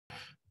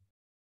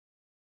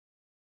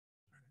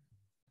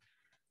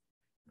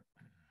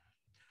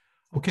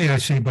Okay, I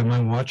see by my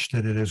watch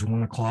that it is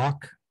 1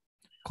 o'clock.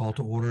 Call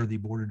to order the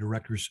Board of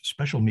Directors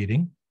special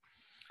meeting.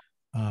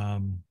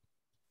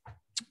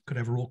 Could I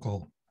have a roll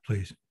call,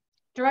 please?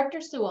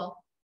 Director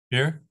Sewell.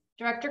 Here.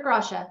 Director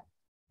Grasha.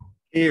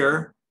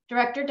 Here.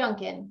 Director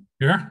Duncan.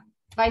 Here.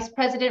 Vice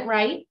President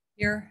Wright.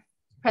 Here.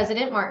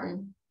 President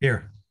Martin.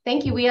 Here.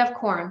 Thank you. We have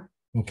quorum.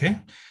 Okay.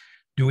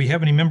 Do we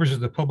have any members of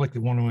the public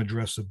that want to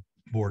address the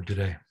board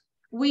today?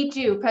 We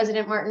do.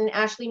 President Martin.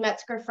 Ashley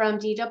Metzger from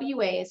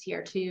DWA is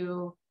here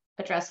to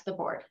address the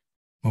board.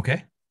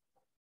 Okay.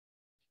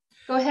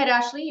 Go ahead,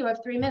 Ashley. You have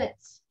 3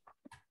 minutes.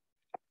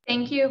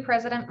 Thank you,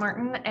 President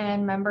Martin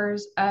and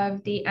members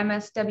of the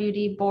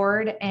MSWD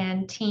board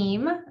and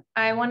team.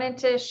 I wanted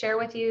to share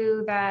with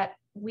you that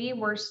we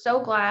were so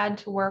glad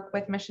to work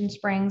with Mission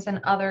Springs and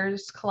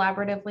others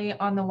collaboratively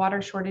on the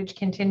water shortage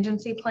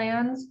contingency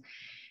plans.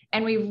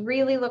 And we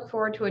really look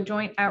forward to a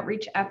joint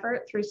outreach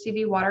effort through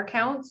CV Water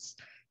Counts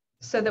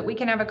so that we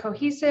can have a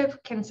cohesive,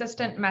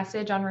 consistent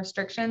message on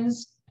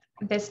restrictions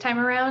this time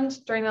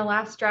around. During the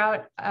last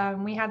drought,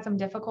 we had some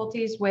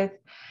difficulties with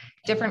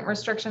different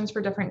restrictions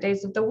for different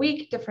days of the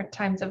week, different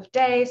times of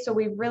day. So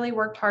we really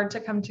worked hard to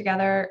come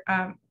together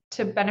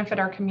to benefit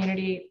our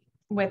community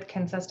with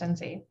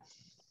consistency.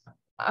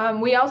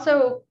 We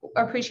also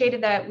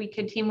appreciated that we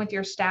could team with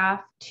your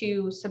staff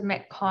to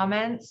submit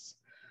comments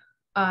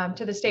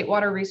to the State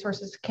Water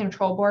Resources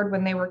Control Board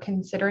when they were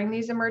considering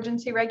these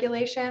emergency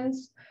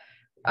regulations.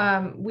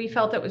 We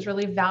felt it was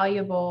really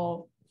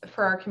valuable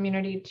for our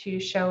community to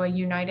show a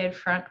united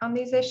front on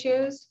these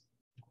issues.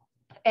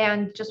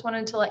 And just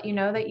wanted to let you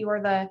know that you are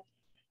the,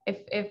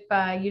 if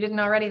you didn't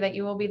already, that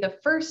you will be the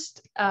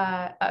first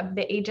of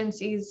the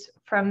agencies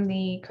from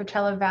the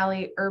Coachella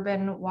Valley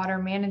Urban Water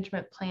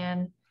Management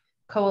Plan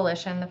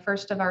Coalition, the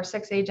first of our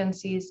 6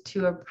 agencies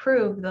to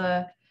approve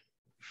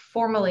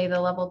formally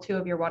the level 2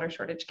 of your water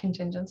shortage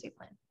contingency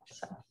plan.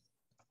 So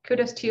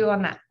kudos to you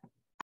on that.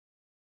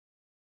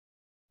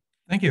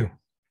 Thank you.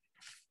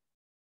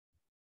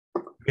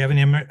 Do we have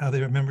any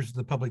other members of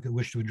the public that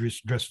wish to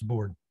address the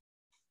board?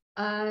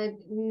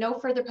 No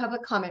further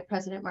public comment,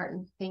 President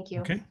Martin. Thank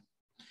you. Okay.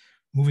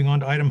 Moving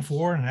on to item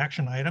 4, an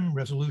action item,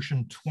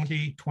 resolution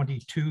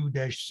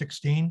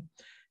 2022-16,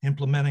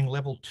 implementing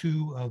level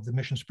 2 of the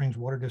Mission Springs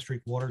Water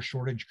District Water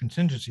Shortage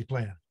Contingency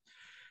Plan.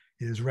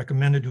 It is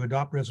recommended to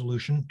adopt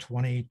resolution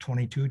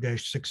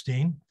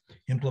 2022-16,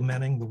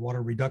 implementing the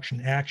water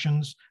reduction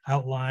actions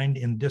outlined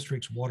in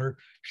district's water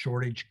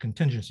shortage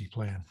contingency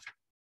plan.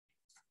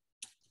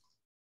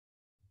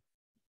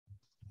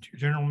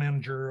 General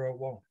Manager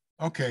Wall.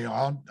 Okay,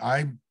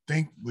 I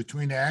think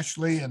between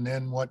Ashley and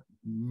then what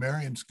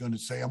Marion's going to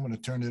say, I'm going to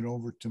turn it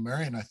over to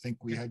Marion. I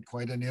think we had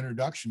quite an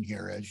introduction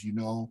here. As you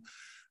know,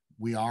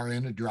 we are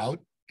in a drought,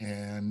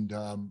 and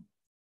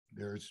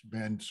there's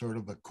been sort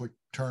of a quick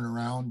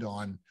turnaround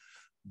on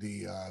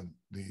the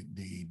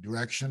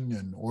direction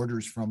and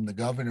orders from the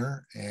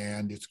governor,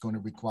 and it's going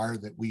to require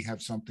that we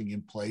have something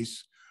in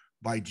place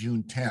by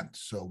June 10th.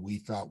 So we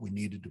thought we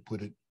needed to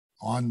put it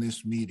on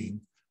this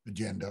meeting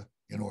agenda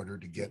in order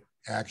to get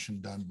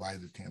action done by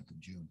the 10th of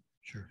June.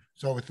 Sure.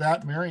 So with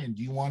that, Marion,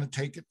 do you want to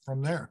take it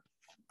from there?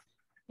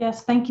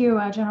 Yes, thank you,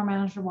 General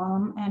Manager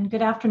Wallum, and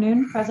good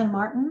afternoon, President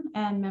Martin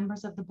and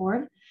members of the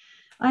board.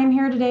 I'm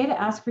here today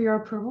to ask for your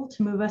approval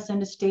to move us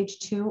into stage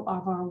 2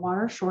 of our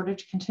water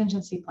shortage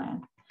contingency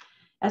plan.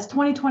 As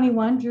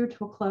 2021 drew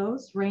to a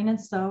close, rain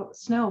and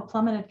snow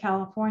plummeted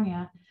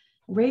California,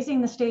 raising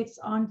the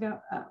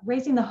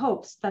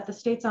hopes that the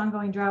state's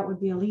ongoing drought would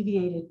be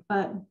alleviated.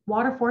 But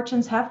water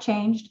fortunes have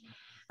changed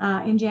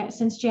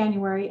since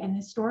January, and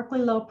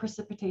historically low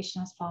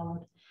precipitation has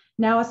followed.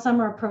 Now, as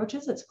summer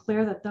approaches, it's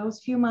clear that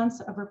those few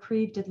months of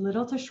reprieve did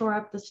little to shore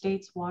up the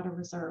state's water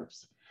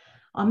reserves.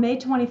 On May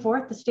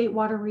 24th, the State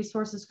Water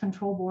Resources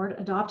Control Board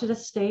adopted a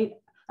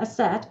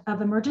set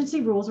of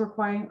emergency rules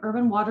requiring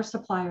urban water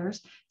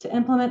suppliers to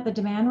implement the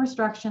demand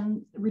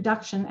reduction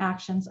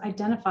actions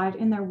identified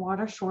in their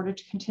water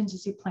shortage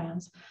contingency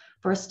plans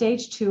for a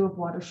stage 2 of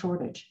water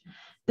shortage.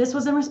 This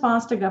was in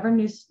response to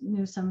Governor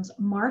Newsom's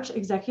March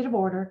executive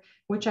order,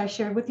 which I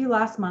shared with you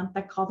last month,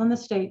 that called on the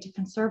state to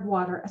conserve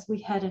water as we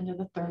head into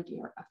the 3rd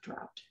year of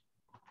drought.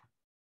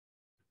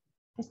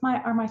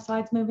 Are my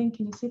slides moving?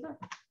 Can you see that?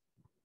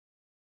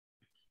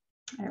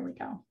 There we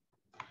go.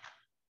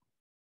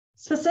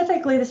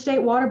 Specifically, the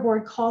State Water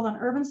Board called on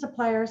urban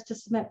suppliers to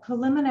submit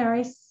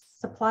preliminary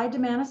supply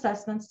demand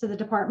assessments to the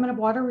Department of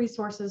Water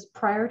Resources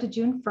prior to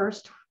June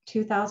 1st,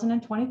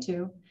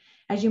 2022.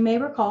 As you may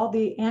recall,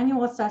 the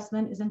annual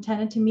assessment is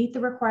intended to meet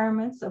the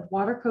requirements of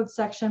Water Code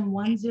Section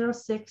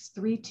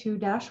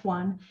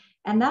 10632-1,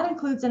 and that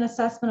includes an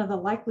assessment of the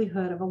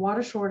likelihood of a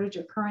water shortage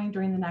occurring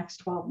during the next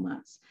 12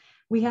 months.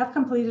 We have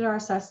completed our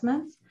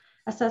assessment,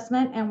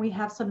 and we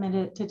have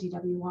submitted it to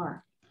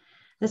DWR.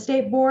 The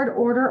State Board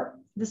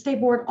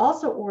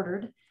also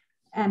ordered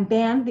and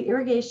banned the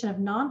irrigation of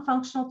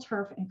non-functional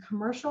turf in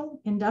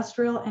commercial,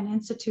 industrial, and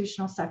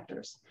institutional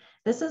sectors.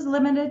 This is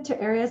limited to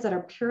areas that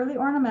are purely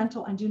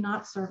ornamental and do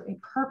not serve a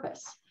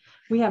purpose.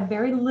 We have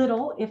very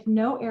little, if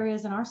no,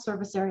 areas in our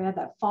service area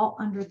that fall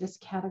under this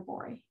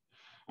category.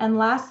 And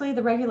lastly,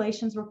 the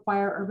regulations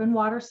require urban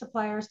water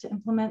suppliers to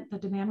implement the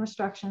demand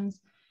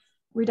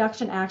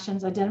reduction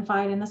actions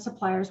identified in the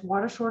supplier's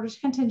water shortage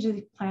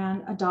contingency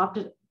plan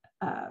adopted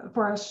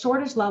for a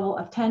shortage level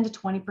of 10 to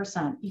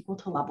 20% equal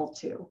to level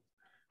 2.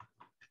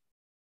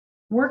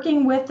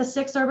 Working with the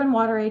 6 urban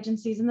water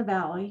agencies in the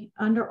Valley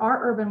under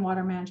our urban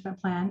water management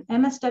plan,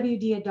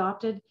 MSWD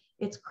adopted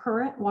its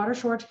current water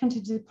shortage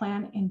contingency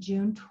plan in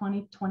June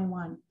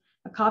 2021.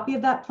 A copy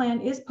of that plan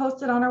is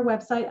posted on our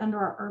website under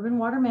our urban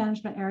water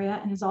management area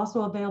and is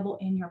also available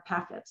in your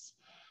packets.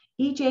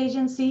 Each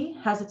agency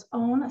has its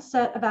own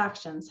set of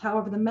actions.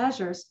 However, the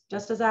measures,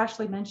 just as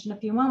Ashley mentioned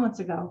a few moments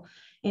ago,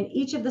 in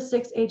each of the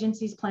 6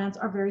 agencies' plans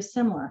are very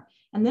similar.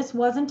 And this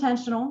was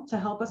intentional to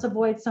help us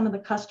avoid some of the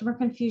customer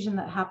confusion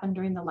that happened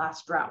during the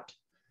last drought.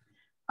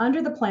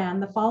 Under the plan,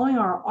 the following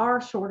are our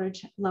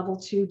shortage level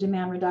 2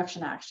 demand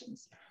reduction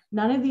actions.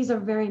 None of these are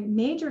very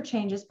major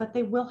changes, but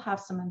they will have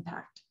some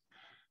impact.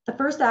 The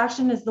first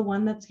action is the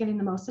one that's getting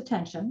the most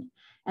attention,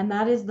 and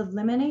that is the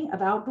limiting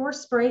of outdoor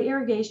spray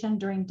irrigation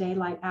during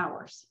daylight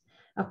hours.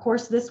 Of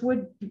course,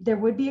 there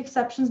would be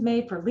exceptions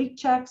made for leak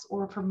checks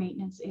or for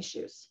maintenance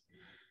issues.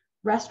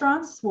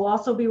 Restaurants will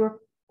also be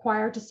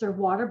required to serve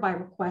water by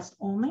request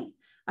only.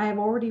 I have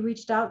already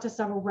reached out to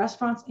several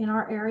restaurants in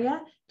our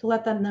area to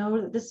let them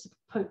know that this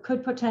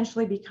could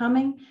potentially be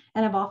coming,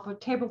 and have offered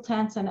table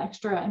tents and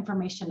extra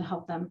information to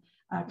help them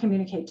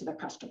communicate to their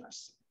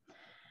customers.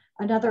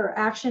 Another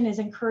action is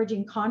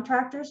encouraging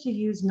contractors to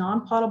use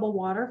non-potable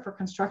water for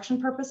construction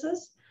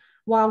purposes.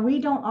 While we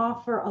don't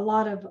offer a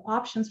lot of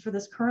options for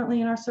this currently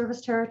in our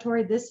service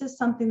territory, this is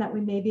something that we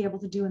may be able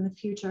to do in the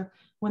future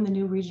when the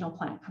new regional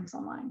plant comes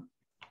online.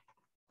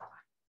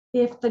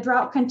 If the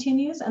drought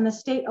continues and the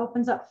state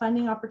opens up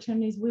funding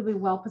opportunities, we'll be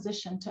well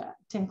positioned to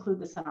include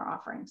this in our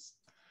offerings.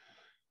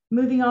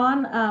 Moving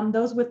on,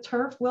 those with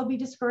turf will be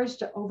discouraged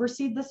to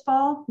overseed this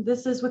fall.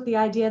 This is with the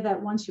idea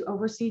that once you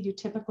overseed, you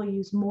typically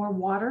use more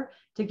water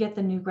to get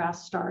the new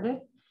grass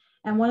started.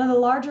 And one of the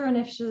larger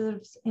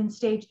initiatives in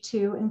stage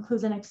 2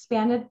 includes an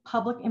expanded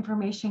public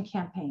information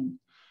campaign.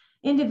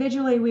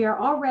 Individually, we are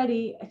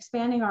already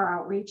expanding our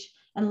outreach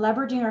and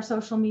leveraging our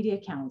social media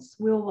accounts.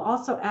 We will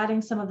also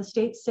adding some of the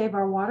state's Save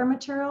Our Water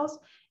materials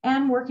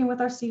and working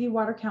with our CD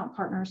Water Count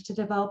partners to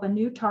develop a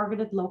new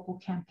targeted local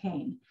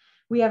campaign.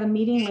 We have a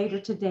meeting later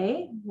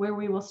today where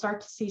we will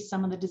start to see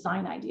some of the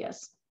design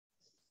ideas.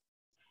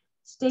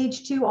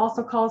 Stage 2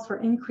 also calls for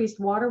increased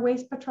water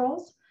waste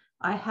patrols.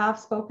 I have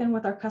spoken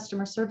with our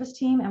customer service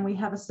team, and we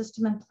have a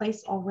system in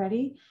place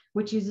already,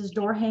 which uses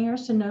door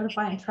hangers to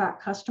notify and track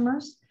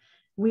customers.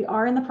 We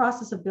are in the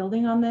process of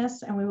building on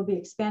this, and we will be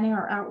expanding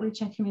our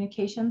outreach and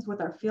communications with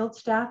our field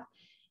staff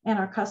and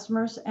our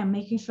customers, and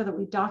making sure that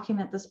we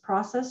document this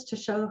process to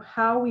show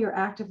how we are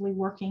actively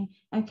working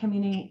and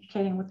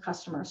communicating with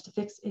customers to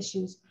fix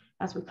issues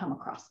as we come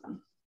across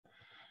them.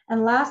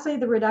 And lastly,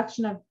 the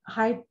reduction of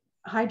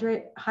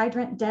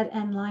hydrant dead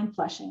end line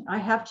flushing. I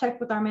have checked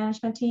with our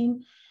management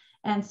team,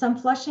 and some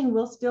flushing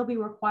will still be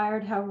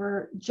required.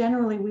 However,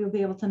 generally we will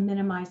be able to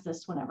minimize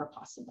this whenever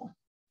possible.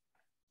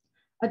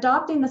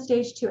 Adopting the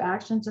stage 2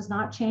 actions does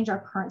not change our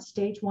current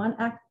stage 1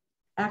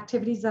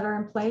 activities that are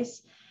in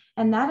place.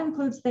 And that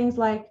includes things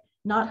like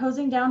not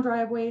hosing down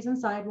driveways and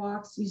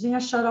sidewalks, using a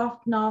shutoff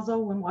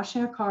nozzle when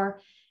washing a car,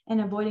 and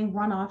avoiding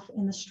runoff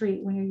in the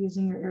street when you're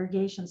using your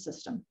irrigation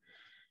system.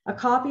 A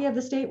copy of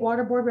the State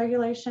Water Board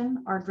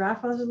regulation, our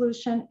draft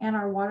resolution, and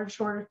our water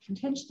shortage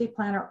contingency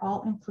plan are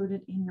all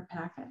included in your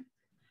packet.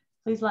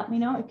 Please let me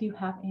know if you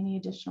have any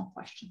additional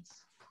questions.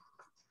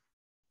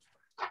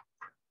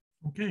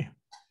 Okay.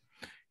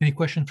 Any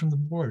questions from the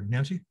board?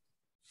 Nancy?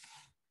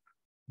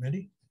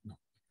 Ready? No.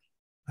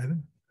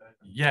 Ivan?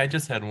 Yeah, I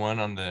just had one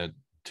on the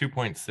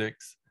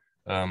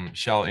 2.6.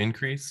 Shall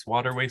increase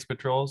water waste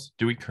patrols.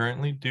 Do we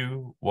currently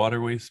do water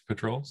waste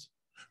patrols?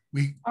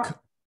 We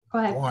Go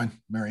ahead. Go on,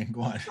 Marion,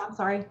 go on. I'm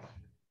sorry.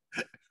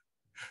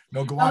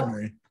 No, go on,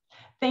 Marion.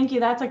 Thank you.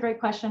 That's a great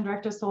question,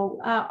 Director. So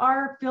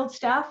our field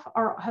staff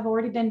have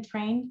already been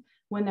trained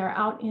when they're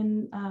out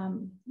in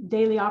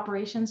daily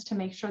operations to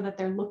make sure that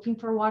they're looking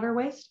for water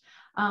waste.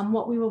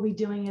 What we will be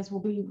doing is we'll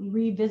be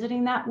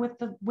revisiting that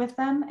with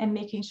them and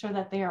making sure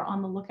that they are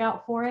on the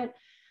lookout for it.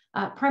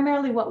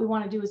 Primarily what we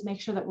want to do is make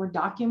sure that we're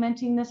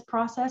documenting this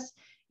process.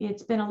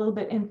 It's been a little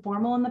bit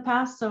informal in the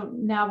past, so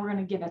now we're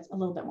going to give it a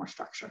little bit more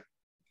structure.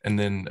 And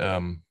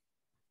then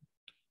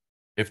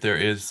if there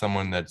is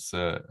someone that's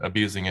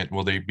abusing it,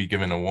 will they be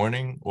given a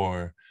warning,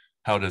 or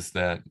how does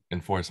that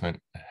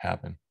enforcement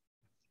happen?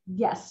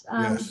 Yes,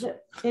 Yes.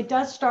 It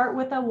does start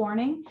with a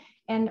warning.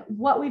 And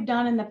what we've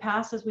done in the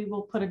past is we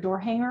will put a door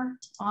hanger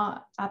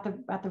at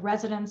the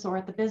residence or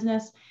at the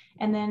business.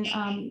 And then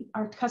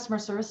our customer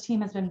service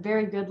team has been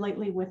very good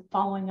lately with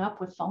following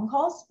up with phone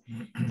calls.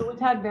 So we've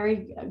had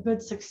very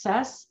good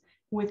success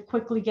with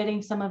quickly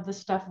getting some of the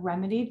stuff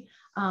remedied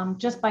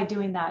just by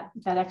doing that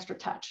extra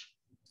touch.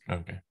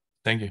 Okay,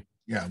 thank you.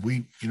 Yeah,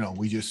 we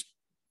just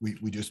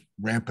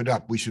ramp it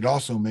up. We should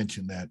also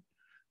mention that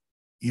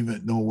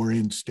even though we're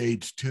in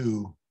stage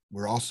 2,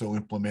 we're also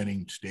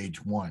implementing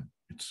stage 1.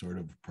 It's sort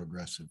of a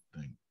progressive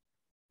thing.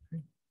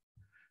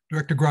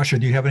 Director Grasha,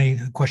 do you have any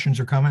questions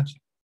or comments?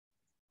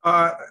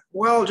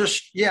 Well,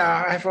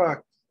 yeah, I have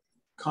a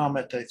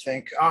comment, I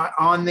think,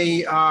 on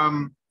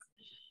the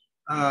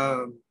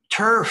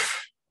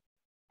turf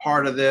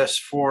part of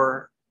this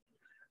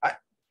I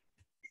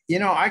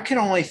can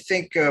only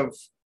think of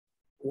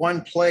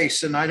one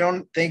place, and I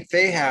don't think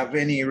they have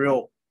any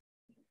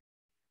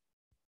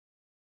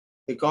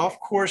the golf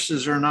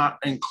courses are not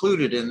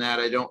included in that,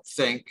 I don't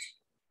think.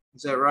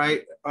 Is that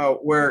right?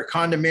 Where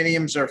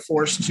condominiums are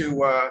forced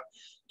to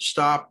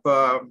stop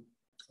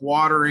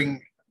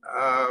watering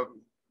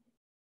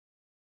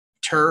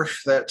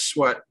turf that's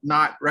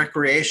not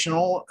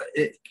recreational.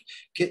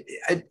 Can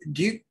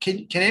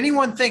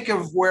anyone think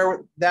of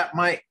where that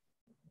might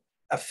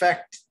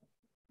affect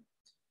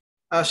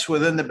us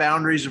within the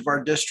boundaries of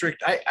our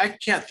district? I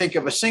can't think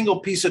of a single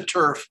piece of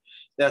turf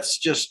that's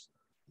just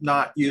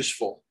not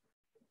useful.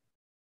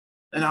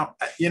 And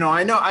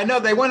I know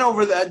they went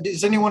over that.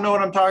 Does anyone know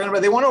what I'm talking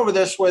about? They went over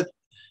this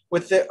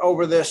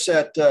over this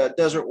at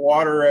Desert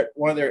Water at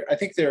one of their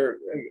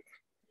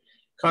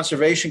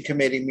conservation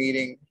committee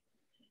meeting.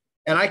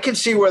 And I can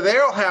see where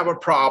they'll have a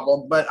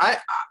problem, but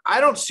I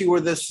don't see where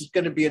this is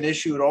going to be an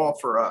issue at all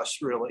for us,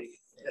 really.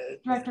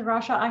 Director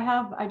Grasha, I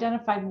have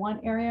identified one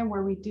area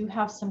where we do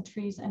have some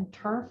trees and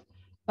turf,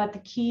 but the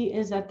key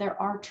is that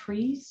there are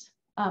trees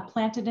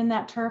planted in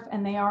that turf,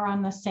 and they are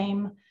on the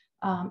same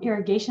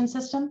irrigation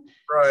system.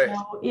 Right.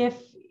 So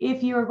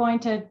if you are going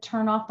to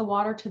turn off the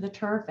water to the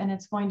turf and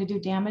it's going to do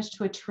damage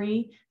to a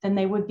tree, then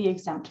they would be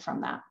exempt from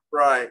that.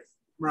 Right.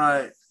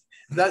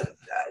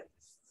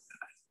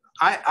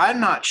 I'm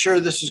not sure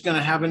this is going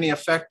to have any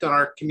effect on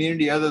our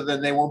community other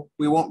than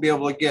we won't be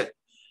able to get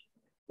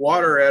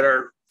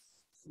water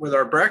with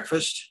our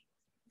breakfast.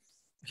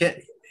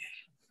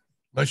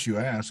 Unless you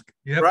ask.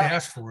 You have to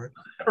ask for it.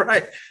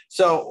 Right.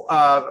 So,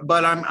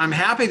 but I'm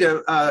happy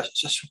to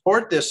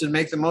support this and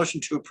make the motion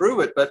to approve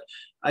it. But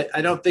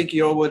I don't think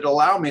you would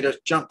allow me to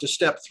jump to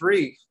step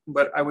 3.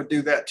 But I would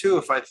do that too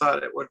if I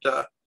thought it would.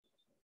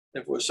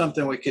 If it was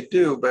something we could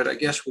do, but I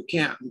guess we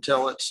can't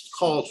until it's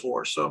called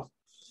for. So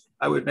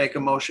I would make a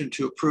motion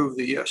to approve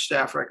the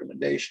staff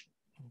recommendation.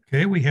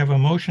 Okay, we have a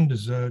motion.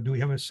 Do we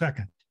have a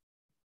second?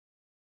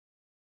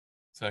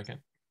 Second.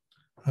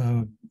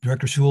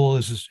 Director Sewell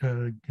is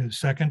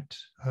second.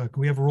 Can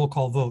we have a roll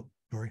call vote,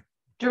 Dory?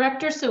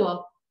 Director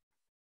Sewell,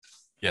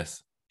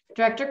 Yes.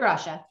 Director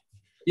Grasha,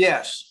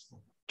 Yes.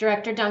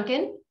 Director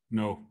Duncan,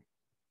 No.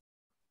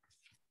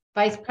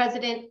 Vice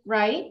President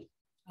Wright,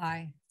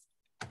 Aye.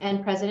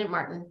 and President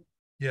Martin.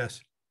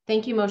 Yes.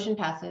 Thank you. Motion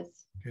passes.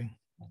 Okay.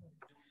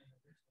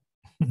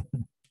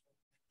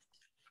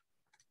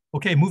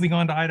 Okay, moving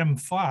on to item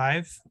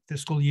 5,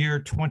 fiscal year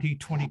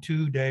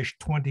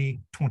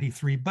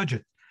 2022-2023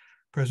 budget.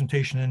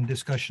 Presentation and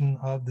discussion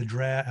of the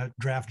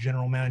draft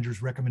general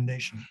manager's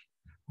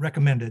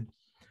recommended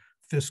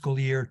fiscal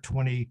year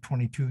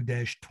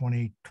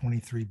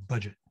 2022-2023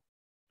 budget.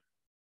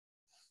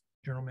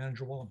 General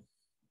Manager Wallem.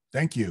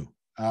 Thank you.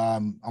 I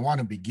want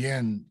to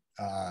begin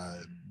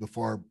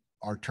before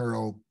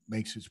Arturo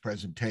makes his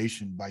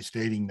presentation by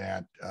stating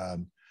that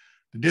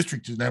the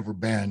district has never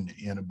been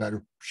in a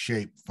better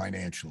shape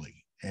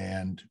financially.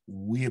 And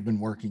we have been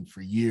working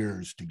for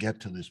years to get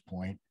to this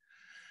point.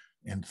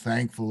 And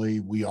thankfully,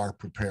 we are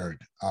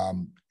prepared.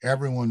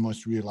 Everyone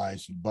must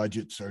realize that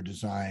budgets are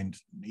designed,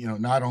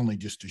 not only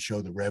just to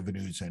show the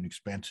revenues and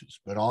expenses,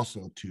 but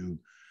also to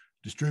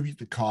distribute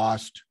the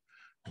cost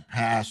to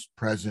past,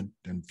 present,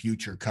 and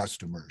future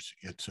customers.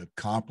 It's a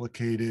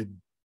complicated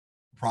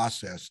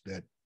process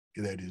that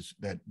is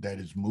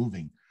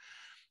moving.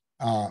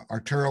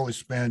 Arturo has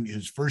spent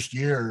his first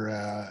year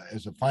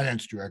as a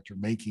finance director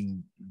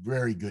making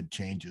very good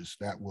changes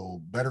that will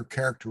better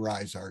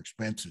characterize our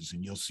expenses,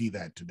 and you'll see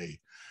that today.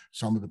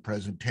 Some of the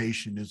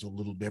presentation is a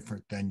little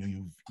different than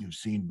you've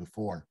seen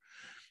before.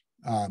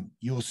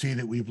 You will see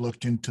that we've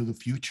looked into the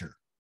future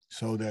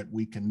so that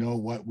we can know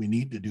what we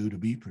need to do to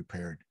be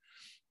prepared.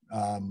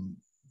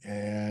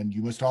 And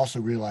you must also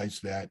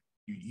realize that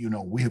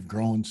we have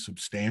grown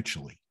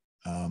substantially.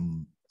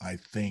 I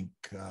think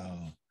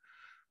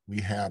we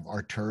have,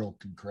 Arturo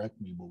can correct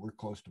me, but we're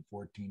close to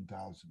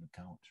 14,000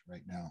 accounts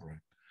right now.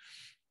 Right.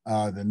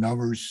 The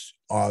numbers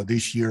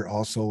this year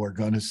also are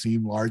going to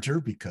seem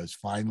larger because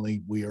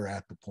finally we are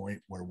at the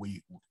point where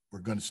we're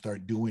going to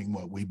start doing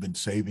what we've been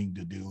saving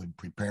to do and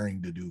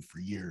preparing to do for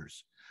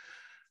years.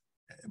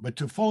 But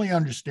to fully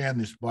understand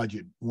this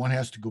budget, one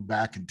has to go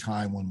back in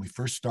time when we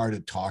first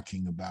started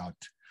talking about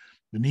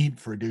the need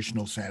for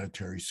additional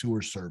sanitary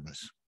sewer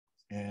service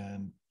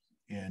and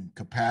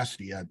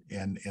capacity,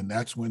 and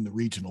that's when the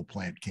regional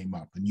plant came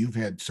up. And you've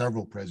had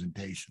several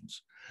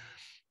presentations.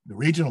 The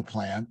regional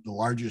plant, the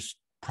largest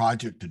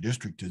project the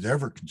district has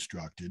ever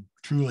constructed,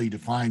 truly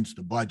defines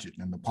the budget,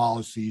 and the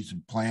policies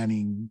and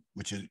planning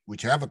which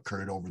have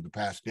occurred over the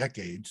past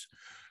decades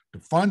to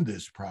fund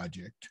this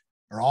project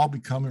are all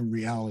becoming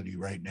reality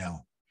right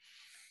now.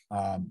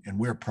 And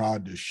we're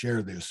proud to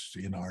share this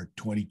in our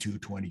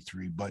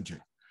 22-23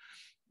 budget.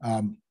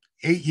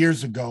 8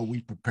 years ago,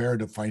 we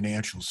prepared a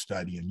financial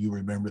study, and you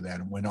remember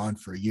that. It went on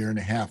for a year and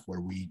a half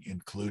where we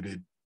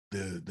included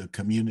the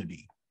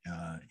community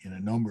in a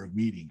number of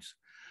meetings.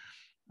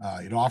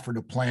 It offered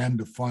a plan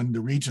to fund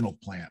the regional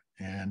plant.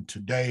 And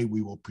today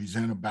we will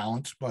present a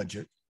balanced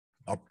budget,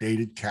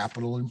 updated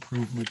capital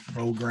improvement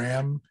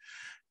program,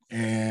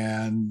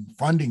 and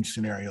funding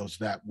scenarios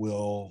that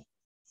will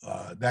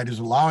that is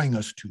allowing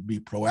us to be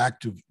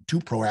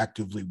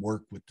proactively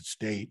work with the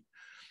state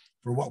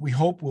for what we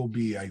hope will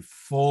be a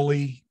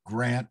fully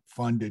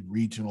grant-funded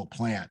regional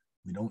plant.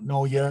 We don't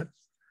know yet.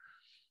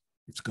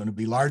 It's going to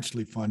be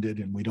largely funded,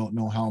 and we don't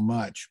know how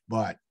much,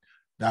 but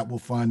that will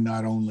fund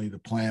not only the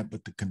plant,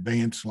 but the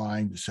conveyance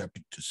line, the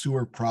septic to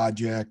sewer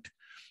project,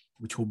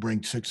 which will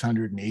bring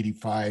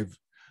 685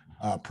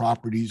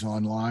 properties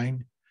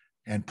online.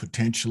 And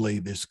potentially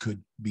this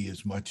could be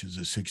as much as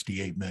a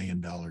 $68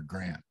 million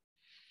grant.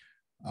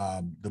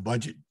 The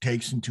budget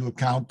takes into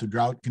account the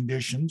drought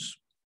conditions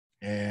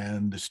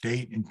and the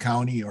state and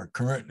county are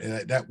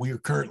that we are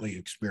currently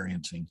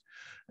experiencing.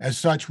 As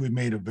such, we've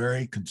made a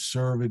very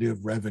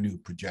conservative revenue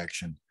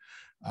projection.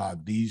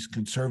 These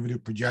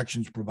conservative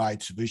projections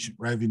provide sufficient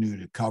revenue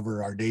to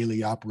cover our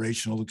daily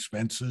operational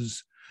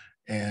expenses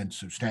and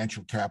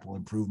substantial capital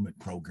improvement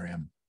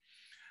program.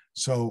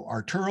 So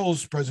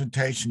Arturo's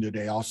presentation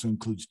today also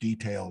includes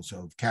details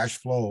of cash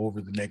flow over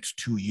the next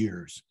 2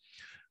 years.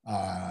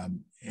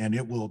 And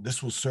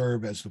this will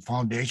serve as the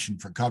foundation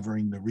for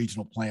covering the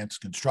regional plant's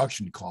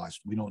construction cost.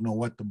 We don't know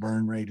what the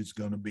burn rate is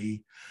going to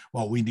be.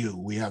 Well, we do.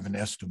 We have an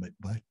estimate,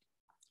 but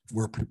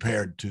we're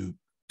prepared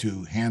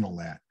to handle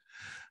that.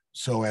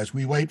 So as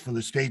we wait for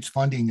the state's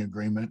funding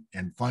agreement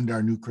and fund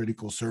our new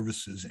critical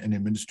services and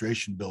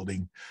administration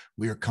building,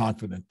 we are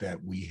confident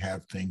that we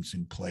have things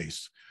in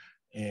place.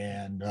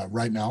 And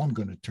right now I'm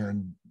going to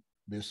turn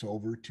this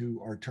over to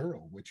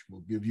Arturo, which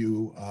will give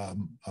you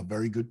a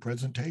very good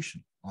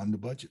presentation on the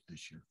budget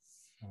this year.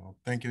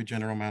 Thank you,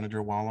 General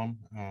Manager Wallum,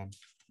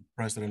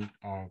 President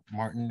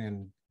Martin,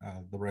 and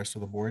the rest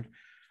of the board.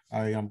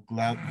 I am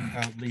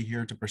gladly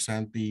here to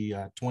present the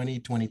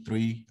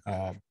 2023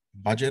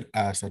 budget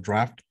as a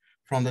draft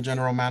from the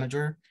General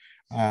Manager.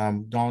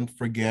 Don't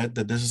forget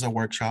that this is a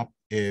workshop.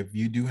 If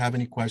you do have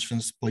any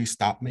questions, please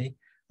stop me.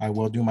 I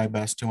will do my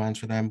best to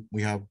answer them.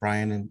 We have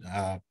Brian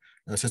and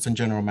Assistant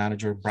General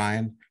Manager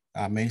Brian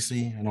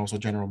Macy and also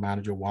General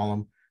Manager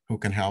Wallum who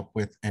can help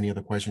with any of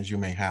the questions you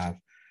may have.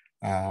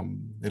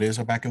 It is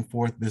a back and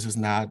forth. This is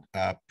not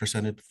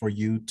presented for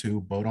you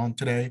to vote on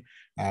today.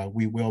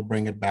 We will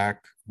bring it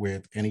back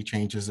with any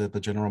changes that the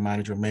General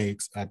Manager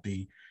makes at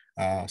the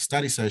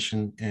study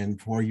session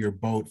and for your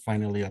vote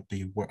finally at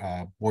the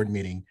board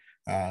meeting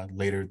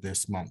later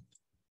this month.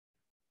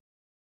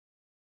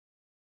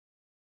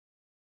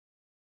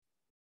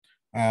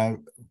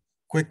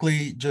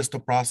 Quickly, just the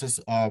process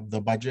of the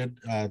budget.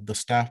 The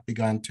staff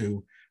began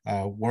to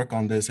work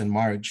on this in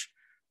March,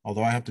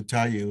 although I have to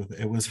tell you,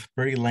 it was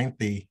pretty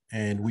lengthy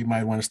and we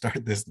might want to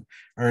start this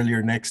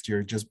earlier next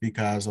year just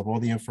because of all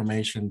the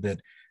information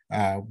that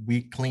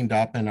we cleaned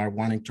up and are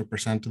wanting to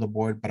present to the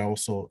board, but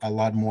also a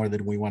lot more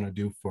that we want to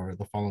do for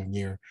the following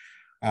year.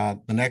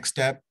 The next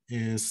step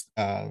is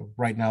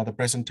right now the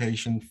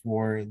presentation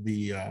for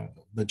the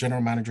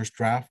General Manager's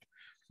draft.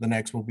 The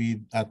next will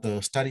be at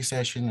the study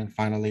session and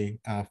finally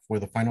for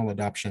the final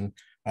adoption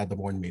at the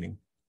board meeting.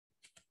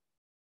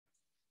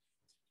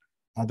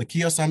 The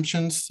key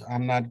assumptions,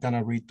 I'm not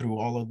gonna read through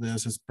all of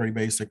this. It's pretty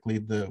basically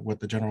what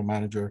the General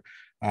Manager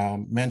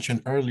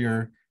mentioned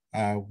earlier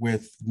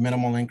with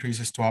minimal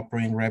increases to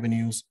operating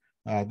revenues.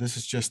 This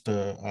is just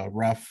a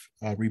rough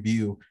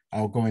review.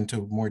 I'll go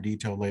into more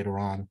detail later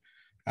on.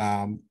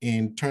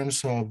 In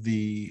terms of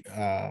the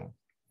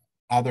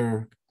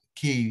other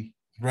key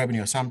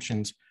revenue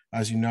assumptions,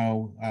 as you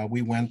know,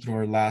 we went through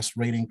our last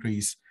rate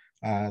increase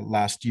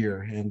last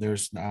year, and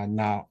there's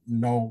now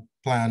no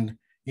planned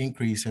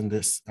increase in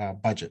this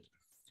budget.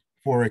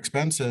 For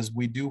expenses,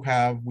 we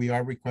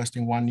are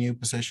requesting one new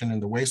position in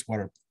the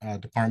wastewater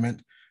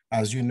department.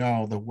 As you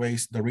know,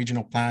 the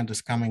regional plant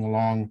is coming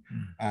along,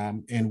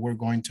 and we're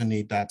going to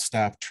need that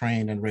staff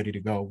trained and ready to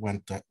go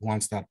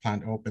once that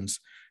plant opens.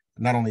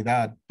 Not only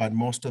that, but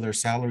most of their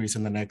salaries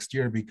in the next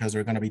year, because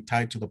they're going to be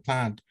tied to the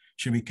plant,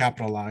 should be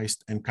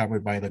capitalized and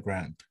covered by the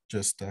grant.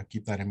 Just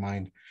keep that in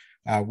mind.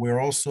 We're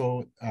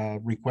also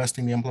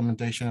requesting the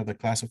implementation of the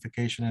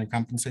classification and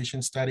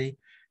compensation study.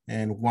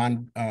 And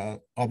one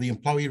of the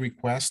employee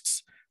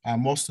requests,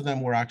 most of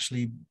them were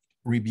actually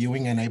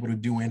reviewing and able to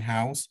do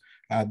in-house.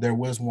 There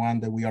was one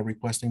that we are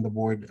requesting the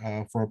board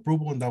for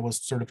approval, and that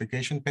was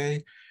certification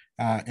pay.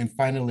 And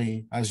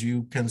finally, as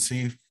you can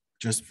see,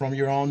 just from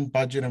your own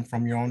budget and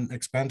from your own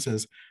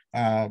expenses,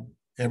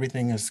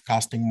 everything is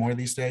costing more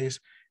these days.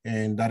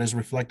 And that is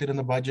reflected in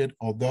the budget,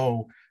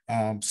 although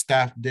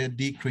staff did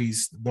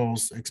decrease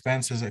those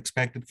expenses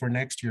expected for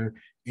next year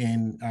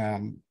in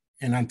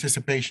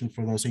anticipation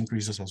for those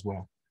increases as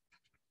well.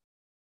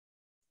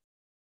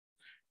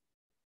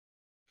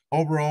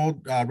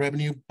 Overall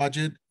revenue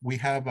budget, we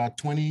have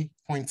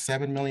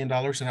 $20.7 million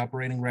in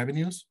operating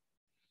revenues.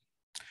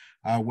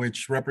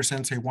 which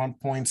represents a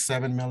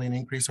 1.7 million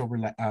increase over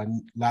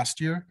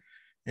last year.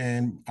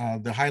 And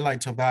the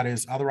highlights of that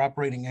is other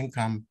operating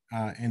income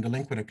in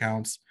delinquent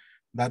accounts.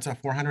 That's a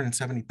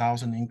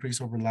 470,000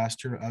 increase over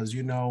last year. As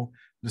you know,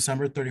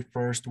 December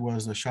 31st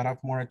was a shut-off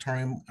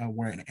moratorium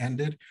where it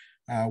ended.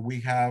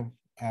 We have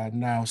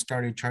now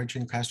started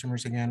charging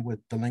customers again with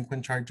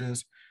delinquent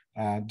charges,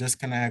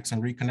 disconnects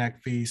and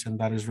reconnect fees, and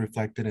that is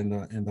reflected in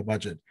the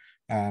budget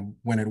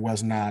when it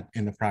was not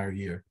in the prior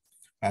year.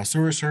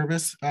 Sewer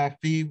service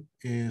fee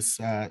is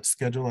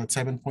scheduled at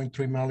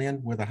 7.3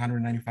 million with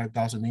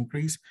 195,000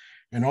 increase.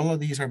 And all of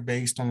these are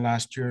based on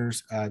last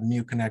year's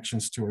new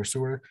connections to our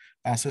sewer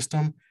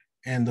system.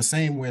 And the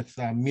same with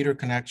meter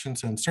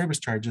connections and service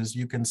charges.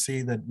 You can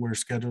see that we're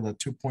scheduled at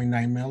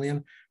 2.9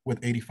 million with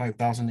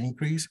 85,000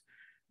 increase.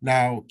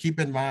 Now, keep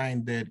in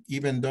mind that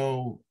even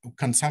though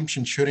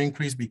consumption should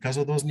increase because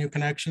of those new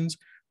connections,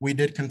 we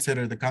did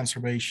consider the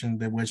conservation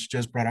that was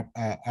just brought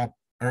up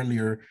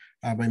earlier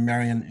by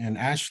Marion and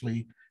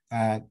Ashley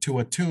to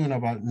a tune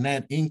of a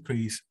net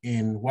increase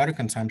in water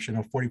consumption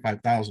of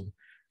 45,000.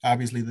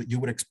 Obviously, that you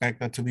would expect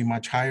that to be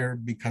much higher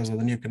because of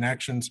the new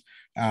connections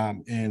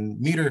and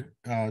meter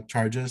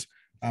charges,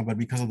 but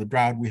because of the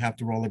drought, we have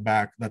to roll it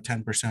back the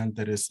 10%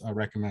 that is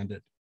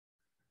recommended.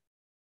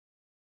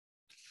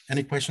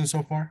 Any questions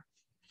so far?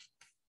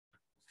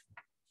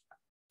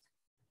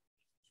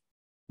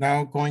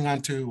 Now going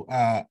on to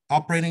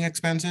operating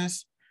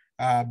expenses.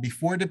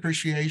 Before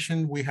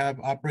depreciation, we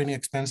have operating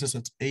expenses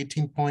at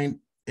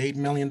 $18.8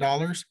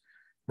 million,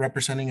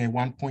 representing a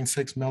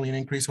 1.6 million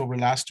increase over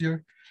last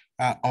year.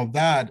 Of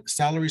that,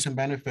 salaries and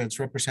benefits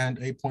represent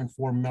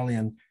 8.4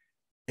 million.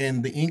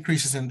 And the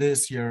increases in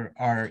this year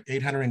are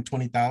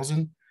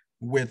 820,000,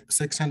 with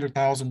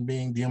 600,000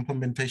 being the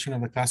implementation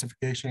of the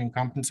classification and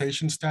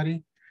compensation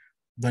study.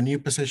 The new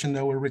position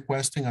that we're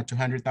requesting at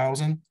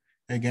 200,000.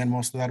 Again,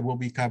 most of that will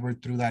be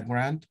covered through that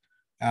grant.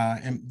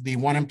 And the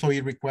one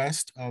employee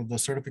request of the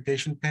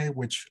certification pay,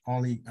 which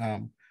only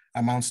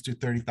amounts to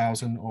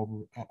 30,000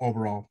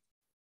 overall.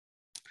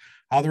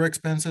 Other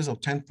expenses of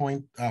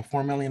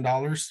 $10.4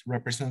 million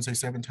represents a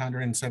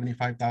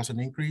 775,000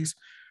 increase,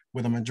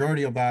 with a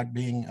majority of that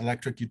being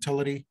electric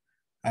utility.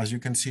 As you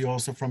can see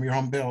also from your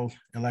home bill,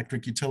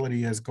 electric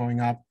utility is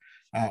going up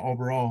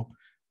overall.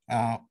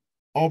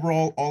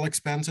 Overall, all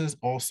expenses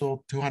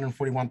also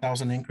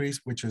 241,000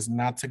 increase, which is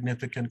not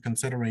significant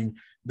considering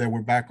that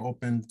we're back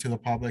open to the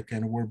public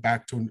and we're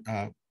back to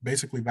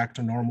basically back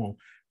to normal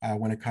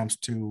when it comes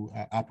to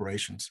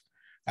operations.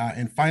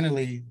 And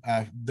finally,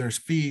 there's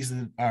fees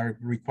that are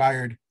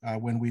required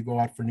when we go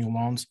out for new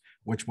loans,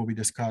 which will be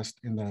discussed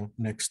in the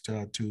next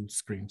two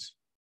screens.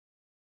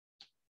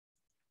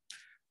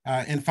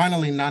 And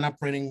finally,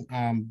 non-operating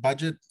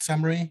budget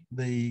summary.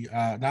 The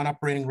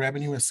non-operating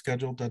revenue is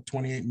scheduled at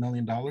 $28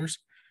 million.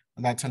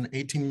 That's an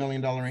 $18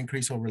 million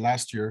increase over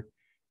last year.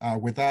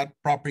 With that,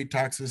 property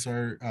taxes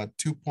are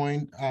 2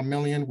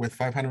 million with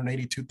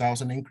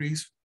 582,000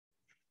 increase.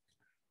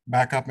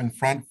 Backup and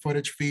front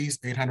footage fees,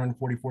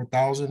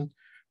 844,000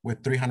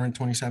 with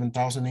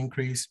 327,000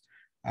 increase.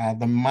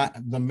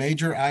 The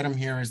major item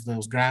here is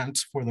those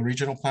grants for the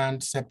regional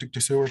plan, septic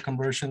to sewer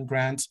conversion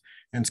grants,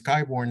 and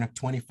Skyborn of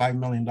 $25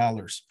 million.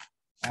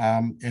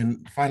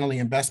 And finally,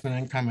 investment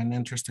income and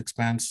interest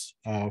expense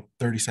of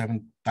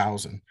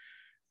 37,000.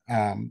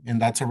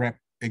 And that's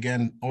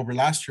again, over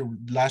last year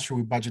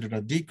we budgeted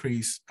a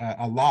decrease,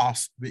 a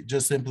loss,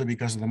 just simply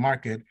because of the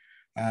market,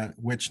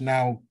 which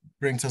now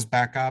brings us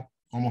back up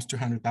almost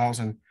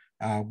 200,000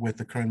 with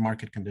the current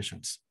market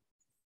conditions.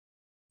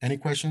 Any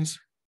questions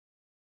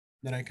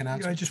that I can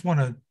answer? Yeah, I just want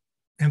to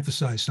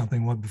emphasize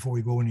something before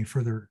we go any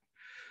further.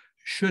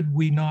 Should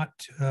we not,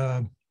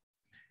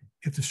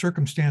 if the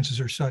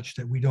circumstances are such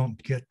that we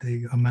don't get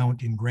the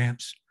amount in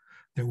grants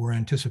that we're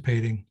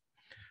anticipating,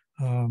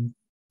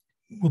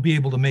 we'll be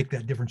able to make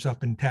that difference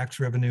up in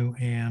tax revenue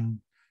and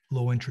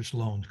low interest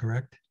loans,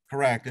 correct?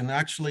 Correct. And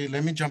actually,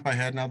 let me jump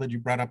ahead now that you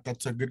brought up,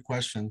 that's a good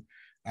question.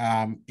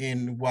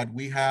 In what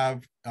we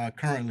have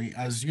currently,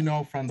 as you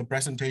know, from the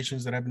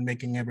presentations that I've been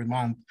making every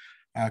month,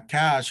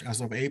 cash as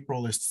of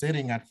April is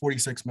sitting at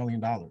 $46 million.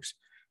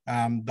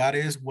 That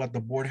is what the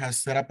board has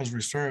set up as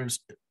reserves,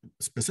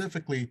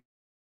 specifically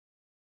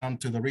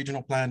to the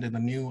regional plan in the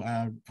new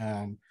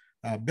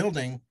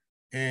building.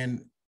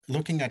 And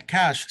looking at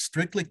cash,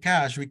 strictly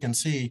cash, we can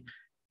see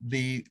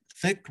the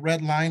thick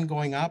red line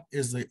going up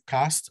is the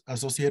cost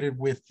associated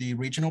with the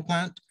regional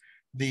plant.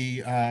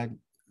 The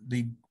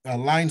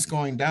lines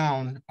going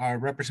down are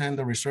represent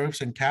the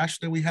reserves and cash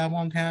that we have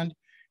on hand.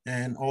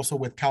 And also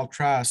with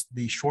CalTrust,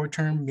 the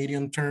short-term,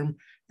 medium-term,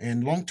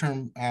 and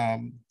long-term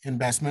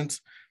investments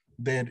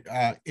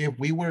that if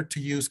we were to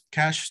use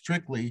cash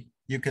strictly,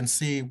 you can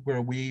see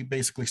where we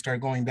basically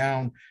start going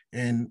down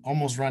and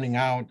almost running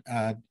out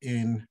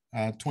in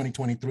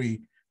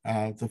 2023,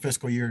 the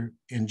fiscal year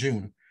in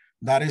June.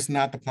 That is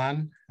not the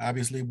plan.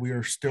 Obviously, we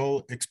are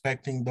still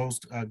expecting those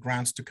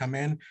grants to come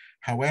in.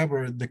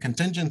 However, the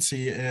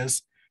contingency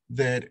is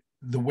that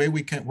the way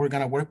we're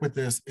going to work with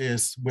this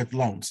is with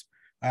loans.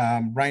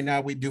 Right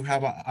now, we do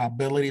have a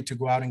ability to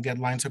go out and get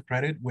lines of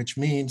credit, which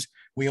means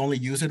we only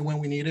use it when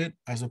we need it,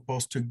 as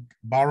opposed to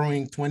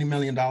borrowing $20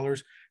 million,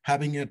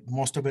 having it,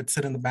 most of it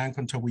sit in the bank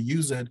until we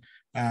use it,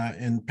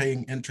 and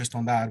paying interest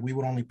on that. We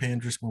would only pay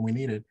interest when we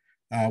need it,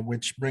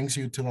 which brings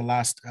you to the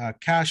last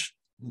cash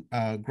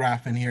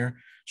graph in here,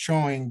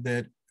 showing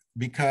that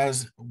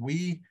because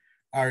we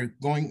are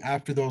going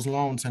after those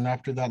loans and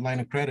after that line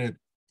of credit,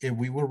 if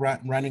we were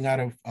running out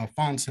of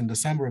funds in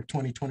December of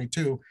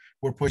 2022,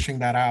 we're pushing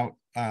that out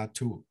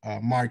to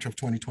March of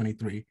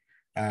 2023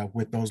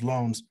 with those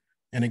loans.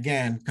 And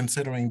again,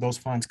 considering those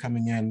funds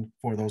coming in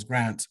for those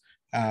grants,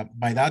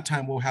 by that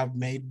time we'll have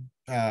made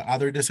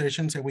other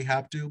decisions that we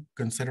have to,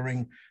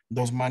 considering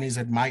those monies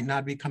that might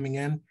not be coming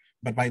in,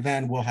 but by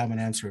then we'll have an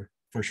answer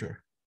for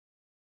sure.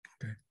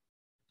 Okay.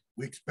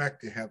 We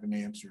expect to have an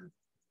answer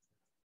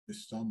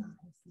this summer,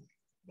 hopefully,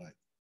 but.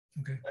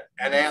 Okay.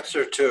 An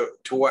answer to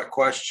what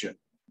question?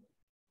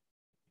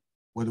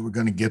 Whether we're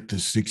going to get the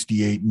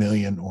 68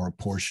 million or a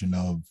portion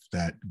of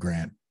that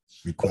grant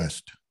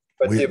request.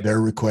 But They're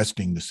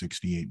requesting the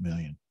 68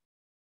 million.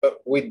 But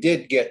we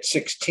did get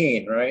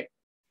 16, right?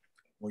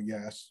 Well,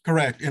 yes.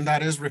 Correct. And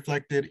that is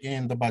reflected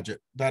in the budget.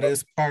 That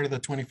is part of the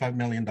 $25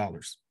 million.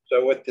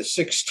 So with the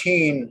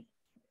 16,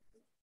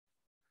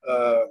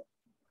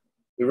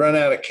 we run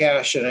out of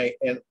cash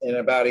in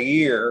about a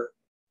year.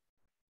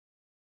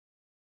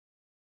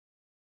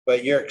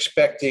 But you're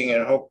expecting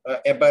and hope,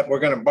 but we're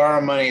going to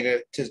borrow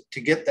money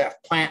to get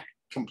that plant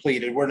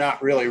completed. We're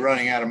not really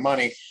running out of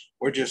money.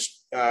 We're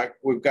just,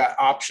 we've got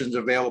options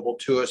available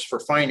to us for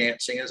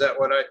financing. Is that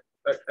what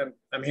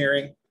I'm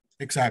hearing?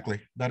 Exactly.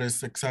 That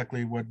is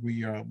exactly what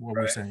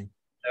we're saying.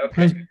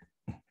 Okay.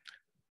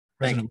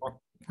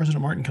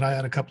 President Martin, can I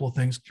add a couple of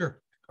things? Sure.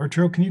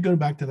 Arturo, can you go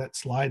back to that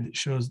slide that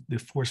shows the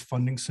forced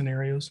funding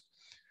scenarios?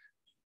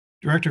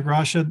 Director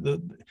Gracia,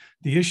 the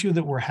issue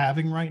that we're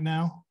having right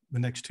now, the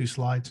next two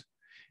slides,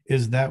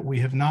 is that we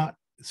have not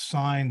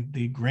signed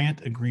the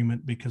grant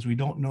agreement because we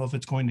don't know if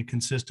it's going to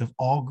consist of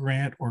all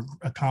grant or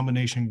a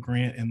combination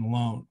grant and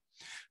loan.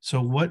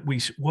 So what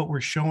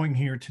we're showing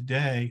here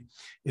today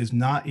is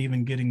not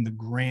even getting the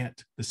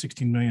grant, the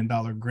 $16 million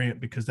grant,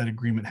 because that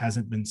agreement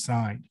hasn't been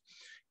signed.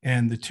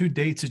 And the two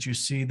dates that you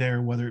see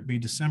there, whether it be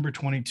December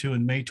 22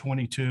 and May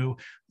 22,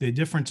 the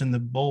difference in the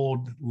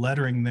bold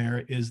lettering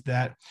there is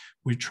that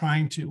we're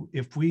trying to,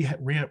 if we're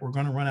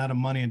going to run out of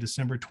money in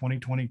December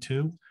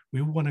 2022,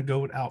 we want to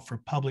go out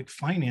for public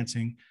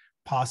financing,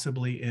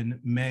 possibly in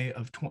May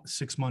of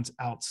 6 months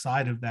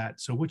outside of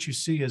that. So what you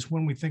see is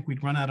when we think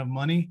we'd run out of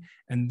money,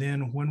 and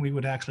then when we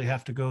would actually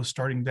have to go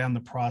starting down the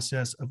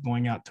process of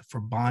going out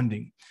for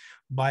bonding.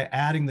 By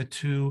adding the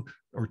two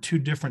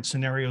different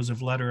scenarios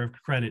of letter of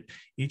credit,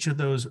 each of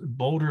those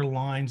bolder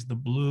lines, the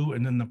blue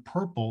and then the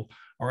purple,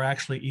 are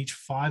actually each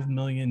 $5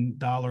 million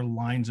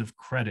lines of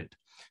credit.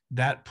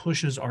 That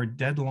pushes our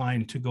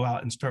deadline to go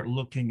out and start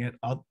looking at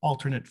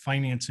alternate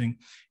financing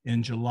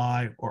in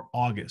July or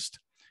August.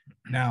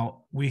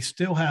 Now, we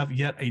still have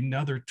yet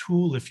another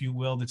tool, if you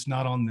will, that's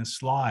not on this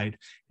slide,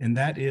 and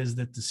that is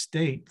that the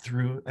state,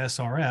 through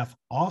SRF,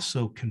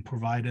 also can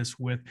provide us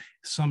with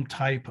some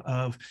type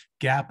of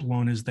gap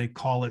loan, as they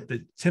call it,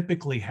 that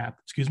typically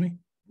happens,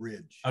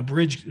 a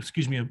bridge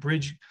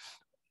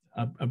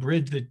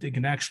that they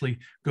can actually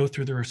go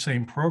through their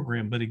same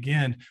program. But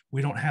again,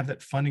 we don't have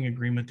that funding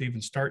agreement to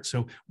even start.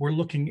 So we're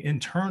looking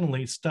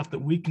internally, stuff that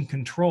we can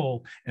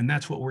control. And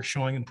that's what we're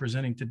showing and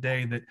presenting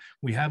today, that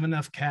we have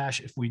enough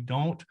cash. If we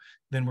don't,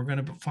 then we're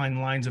going to find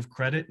lines of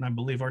credit. And I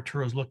believe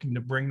Arturo is looking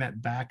to bring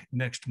that back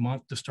next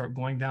month to start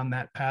going down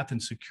that path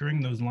and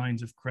securing those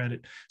lines of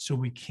credit so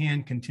we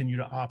can continue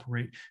to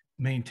operate,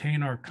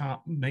 maintain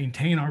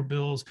our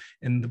bills,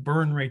 and the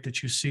burn rate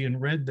that you see in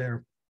red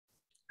there,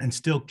 and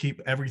still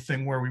keep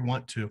everything where we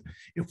want to.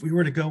 If we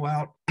were to go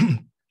out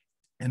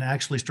and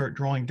actually start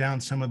drawing down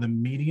some of the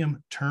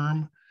medium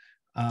term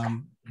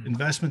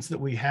investments that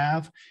we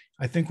have,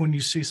 I think when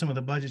you see some of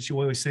the budgets, you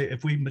always say,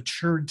 if we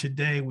matured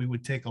today, we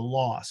would take a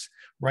loss.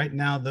 Right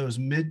now, those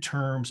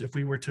midterms, if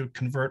we were to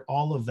convert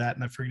all of that,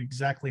 and I forget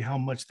exactly how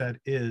much that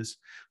is,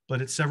 but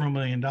it's several $1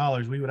 million,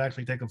 we would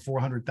actually take a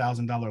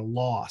 $400,000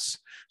 loss.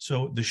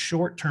 So the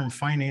short-term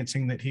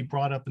financing that he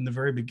brought up in the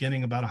very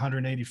beginning, about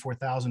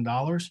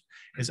 $184,000,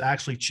 is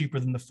actually cheaper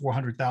than the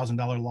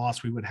 $400,000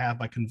 loss we would have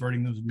by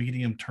converting those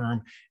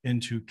medium-term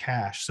into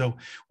cash. So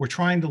we're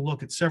trying to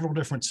look at several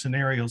different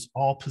scenarios,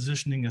 all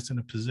positioning us in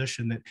a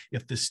position that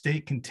if the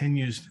state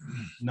continues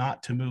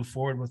not to move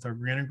forward with our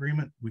grant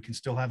agreement, we can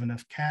still have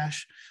enough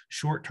cash,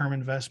 short-term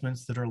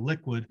investments that are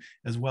liquid,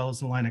 as well as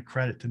the line of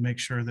credit to make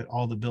sure that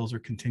all the bills are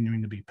continuing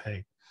to be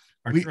paid.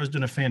 Arturo's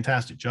done a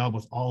fantastic job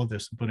with all of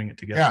this and putting it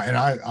together. Yeah, and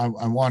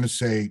I want to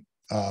say,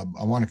 I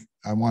want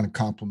to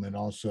compliment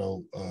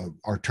also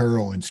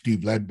Arturo and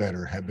Steve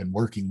Ledbetter have been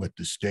working with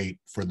the state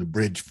for the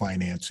bridge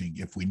financing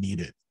if we need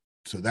it.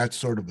 So that's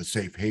sort of a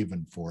safe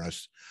haven for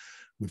us.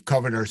 We've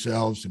covered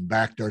ourselves and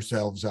backed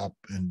ourselves up,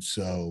 and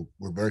so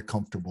we're very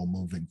comfortable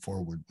moving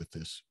forward with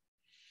this.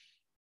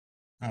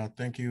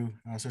 Thank you,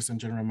 Assistant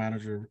General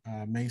Manager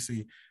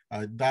Macy.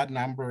 That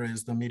number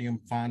is the medium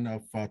fund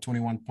of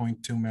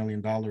 $21.2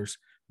 million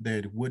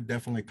that would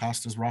definitely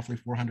cost us roughly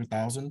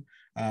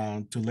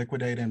 $400,000 to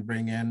liquidate and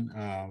bring in,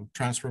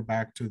 transfer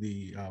back to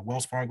the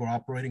Wells Fargo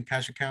operating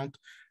cash account,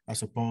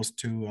 as opposed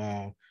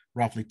to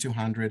roughly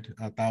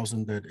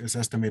 $200,000 that is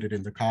estimated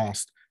in the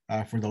cost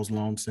for those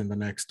loans in the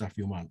next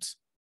few months.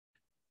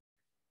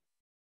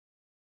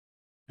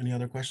 Any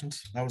other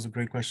questions? That was a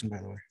great question, by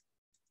the way.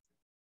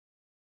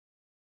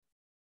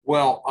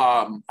 Well,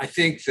 I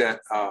think that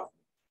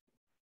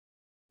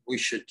we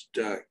should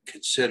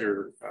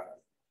consider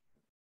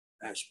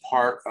as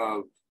part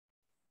of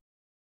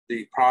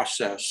the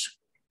process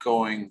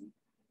going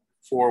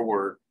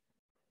forward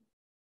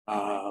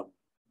to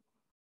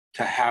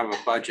have a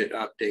budget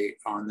update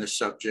on this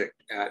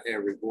subject at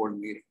every board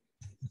meeting.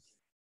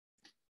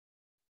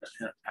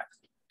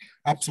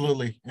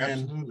 Absolutely.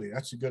 Absolutely.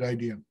 That's a good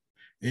idea.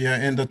 Yeah,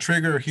 and the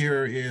trigger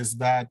here is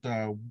that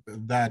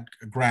that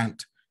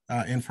grant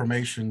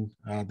information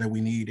that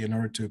we need in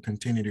order to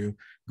continue to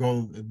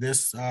go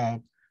this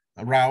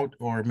route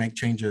or make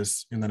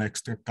changes in the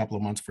next couple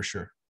of months for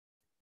sure.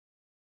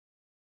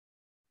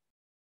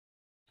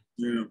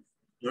 Yeah.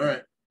 All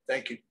right.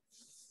 Thank you.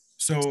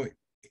 So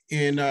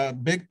in a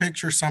big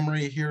picture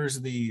summary, here's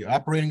the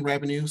operating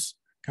revenues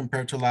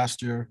compared to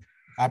last year,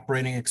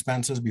 operating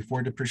expenses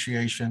before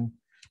depreciation,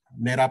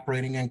 net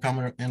operating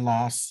income and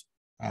loss,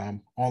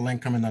 all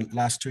income in the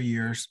last 2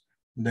 years.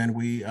 Then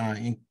we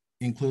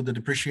include the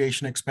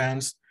depreciation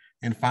expense,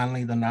 and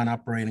finally the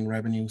non-operating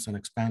revenues and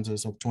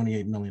expenses of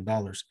 $28 million.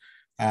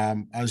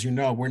 As you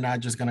know, we're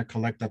not just going to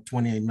collect that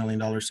 $28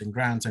 million in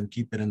grants and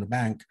keep it in the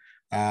bank.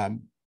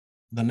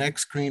 The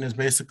next screen is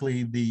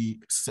basically the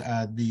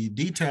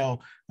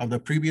detail of the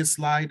previous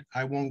slide.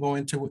 I won't go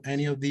into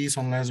any of these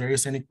unless there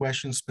is any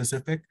question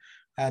specific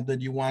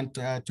that you want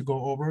to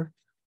go over.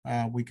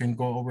 We can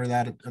go over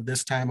that at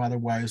this time.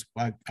 Otherwise,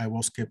 I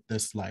will skip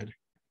this slide.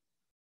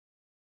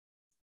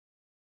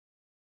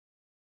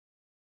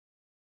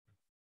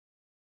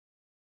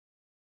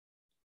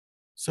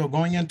 So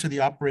going into the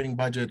operating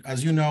budget,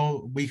 as you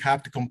know, we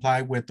have to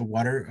comply with the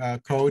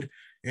water code,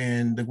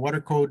 and the water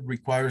code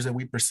requires that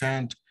we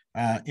present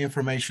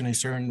information a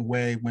certain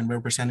way when we're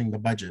presenting the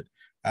budget.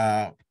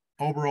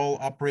 Overall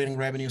operating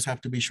revenues have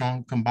to be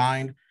shown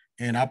combined,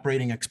 and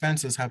operating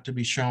expenses have to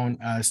be shown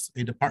as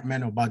a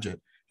departmental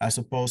budget, as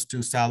opposed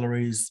to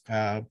salaries,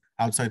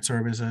 outside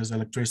services,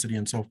 electricity,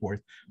 and so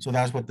forth. So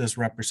that's what this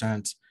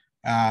represents.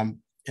 And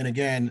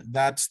again,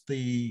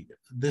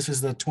 this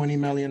is the 20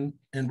 million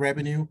in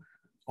revenue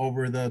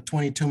over the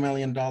 $22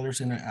 million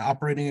in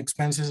operating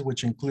expenses,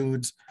 which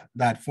includes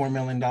that $4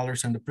 million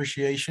in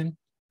depreciation.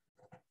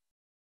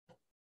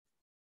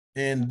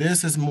 And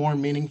this is more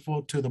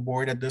meaningful to the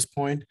board at this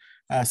point,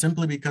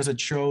 simply because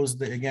it shows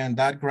that, again,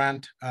 that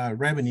grant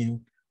revenue,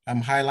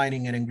 I'm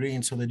highlighting it in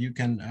green so that you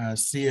can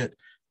see it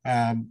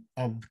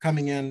of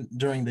coming in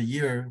during the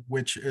year,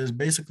 which is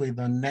basically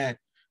the net,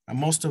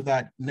 most of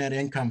that net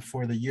income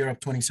for the year of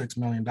 $26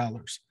 million.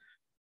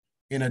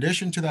 In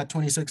addition to that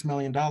 $26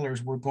 million,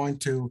 we're going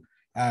to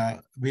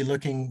be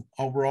looking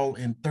overall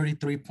in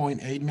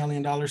 $33.8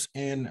 million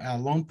in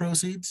loan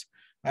proceeds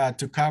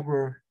to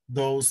cover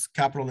those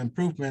capital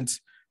improvements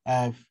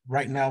of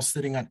right now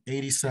sitting at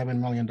 $87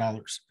 million.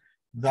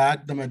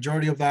 That the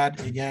majority of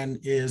that, again,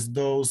 is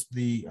the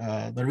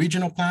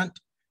regional plant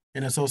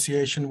in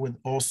association with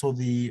also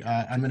the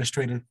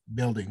administrative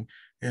building.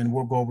 And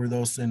we'll go over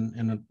those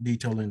in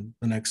detail in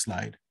the next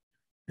slide.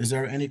 Is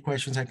there any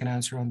questions I can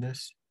answer on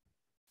this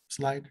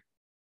slide?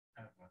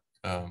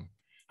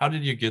 How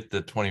did you get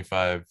the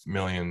 25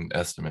 million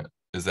estimate?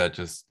 Is that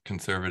just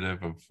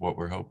conservative of what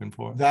we're hoping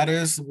for? That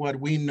is what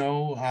we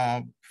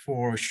know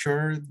for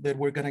sure that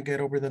we're going to get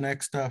over the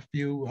next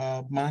few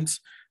months.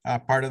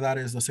 Part of that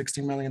is the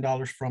 $60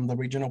 million from the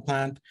regional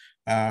plant,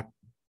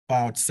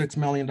 about $6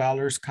 million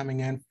coming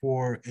in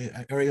for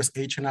areas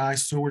H&I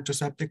sewer to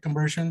septic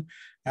conversion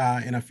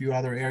in a few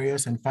other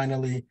areas. And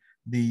finally,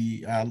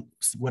 the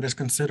what is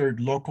considered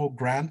local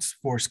grants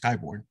for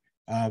Skyborn.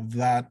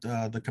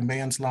 The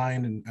conveyance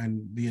line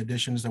and the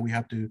additions that we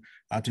have to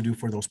do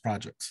for those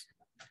projects.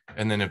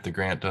 And then if the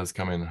grant does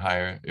come in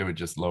higher, it would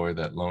just lower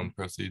that loan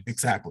proceeds?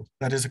 Exactly.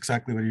 That is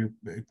exactly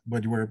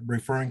what you were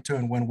referring to.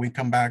 And when we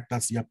come back,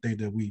 that's the update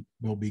that we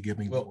will be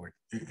giving the board.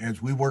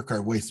 As we work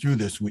our way through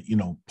this,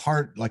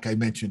 like I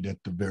mentioned at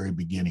the very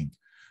beginning,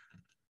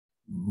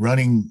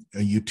 running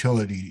a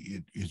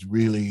utility is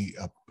really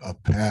a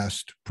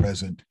past,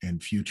 present,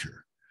 and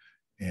future.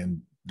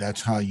 And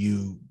that's how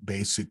you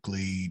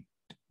basically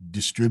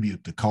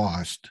distribute the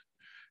cost,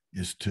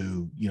 is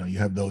to, you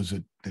have those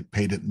that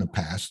paid it in the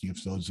past, you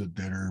have those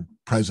that are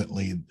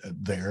presently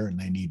there and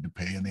they need to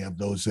pay, and they have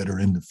those that are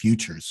in the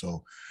future.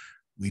 So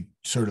we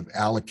sort of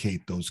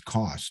allocate those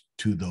costs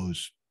to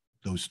those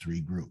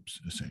three groups,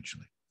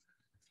 essentially.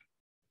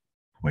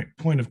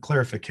 Point of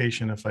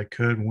clarification, if I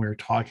could, when we were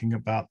talking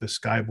about the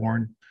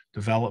Skyborn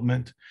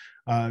development,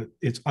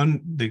 it's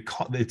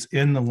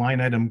in the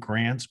line item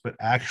grants, but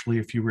actually,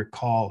 if you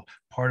recall,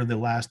 part of the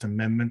last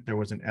amendment, there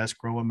was an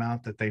escrow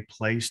amount that they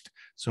placed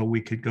so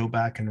we could go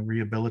back and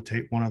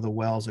rehabilitate one of the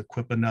wells,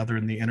 equip another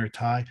in the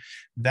intertie.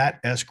 That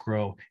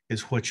escrow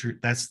is what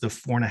that's the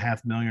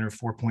 4.5 million or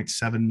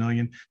 4.7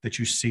 million that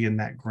you see in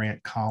that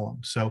grant column.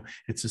 So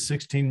it's a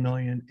 16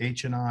 million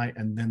H&I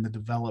and then the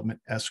development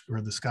escrow,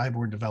 or the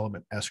Skyboard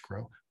development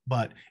escrow.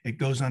 But it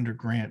goes under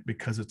grant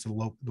because it's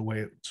the way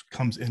it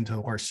comes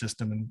into our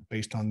system and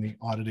based on the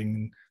auditing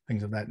and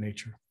things of that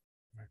nature,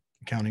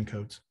 accounting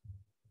codes.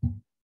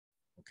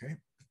 Okay.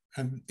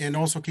 And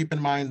also keep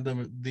in mind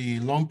the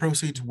loan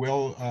proceeds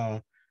will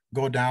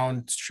go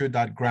down should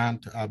that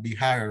grant be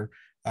higher.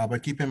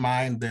 But keep in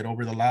mind that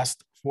over the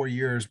last 4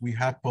 years, we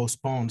have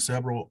postponed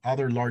several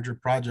other larger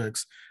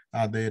projects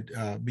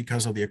that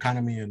because of the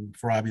economy and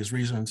for obvious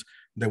reasons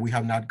that we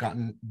have not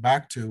gotten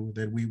back to,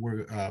 that we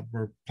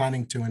were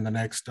planning to in the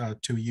next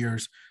 2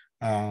 years,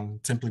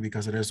 simply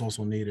because it is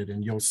also needed.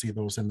 And you'll see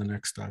those in the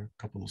next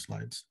couple of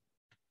slides.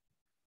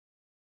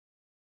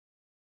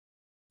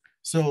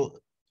 So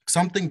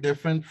something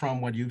different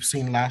from what you've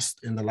seen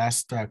in the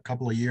last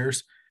couple of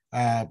years.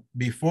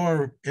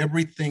 Before,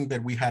 everything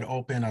that we had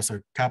open as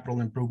a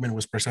capital improvement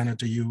was presented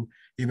to you,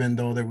 even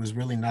though there was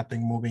really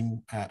nothing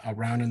moving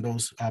around in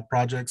those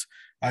projects.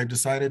 I've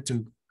decided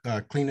to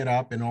clean it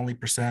up and only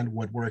present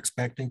what we're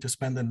expecting to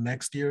spend the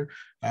next year,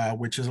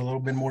 which is a little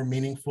bit more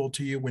meaningful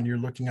to you when you're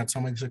looking at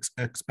some of these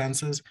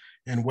expenses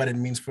and what it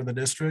means for the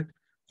district.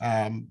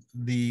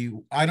 The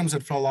items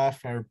that fell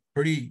off are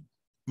pretty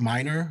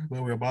minor. We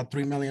were about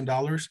 $3 million.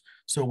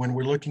 So when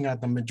we're looking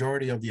at the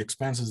majority of the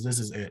expenses, this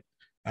is it.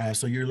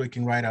 So you're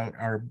looking right at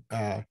our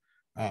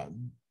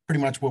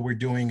pretty much what we're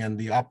doing and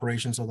the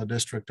operations of the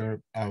district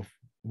are of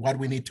what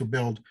we need to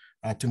build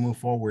to move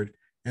forward.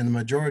 And the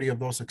majority of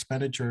those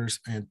expenditures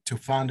and to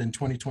fund in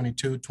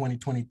 2022,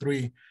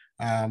 2023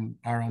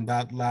 are on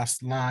that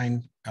last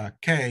line,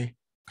 K,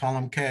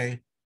 column K,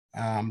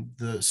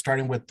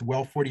 starting with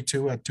well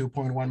 42 at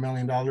 $2.1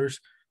 million.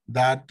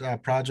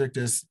 That project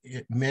is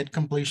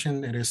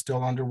mid-completion. It is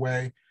still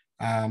underway.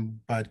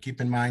 But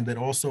keep in mind that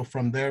also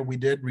from there, we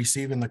did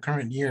receive in the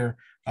current year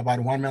about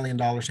 $1 million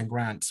in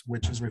grants,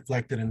 which is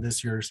reflected in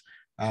this year's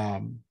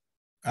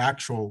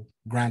actual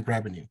grant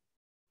revenue.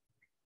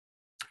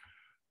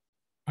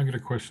 I got a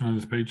question on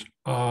this page.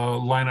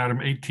 Line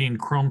item 18,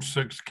 Chrome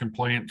 6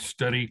 compliance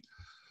study.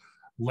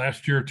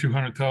 Last year,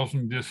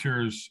 200,000. This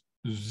year is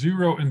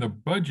 0 in the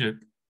budget,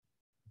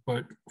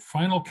 but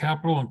final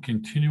capital and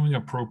continuing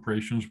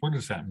appropriations. What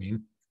does that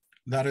mean?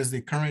 That is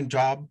the current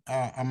job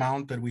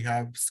amount that we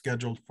have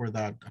scheduled for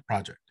that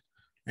project.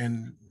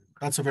 And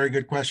that's a very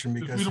good question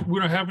because we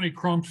don't have any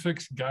Chrome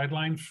 6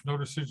 guidelines. No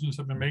decisions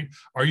have been made.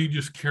 Are you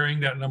just carrying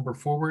that number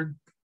forward?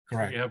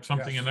 Correct. You have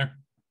something in there?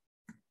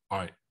 All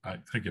right.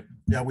 Thank you.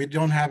 Yeah, we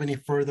don't have any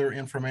further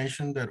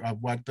information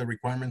of what the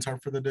requirements are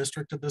for the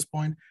district at this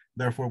point.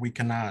 Therefore, we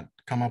cannot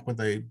come up with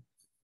a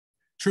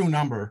true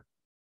number.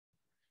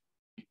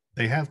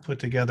 They have put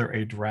together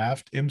a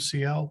draft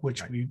MCL,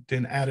 which we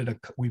then added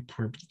we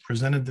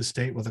presented the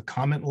state with a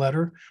comment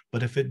letter,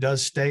 but if it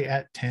does stay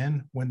at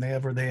 10,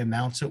 whenever they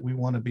announce it, we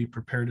want to be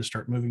prepared to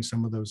start moving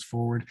some of those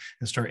forward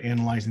and start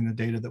analyzing the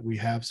data that we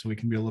have so we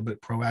can be a little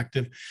bit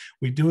proactive.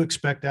 We do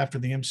expect after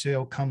the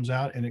MCL comes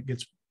out and it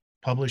gets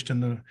published in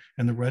the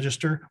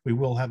register, we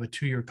will have a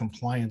 2-year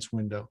compliance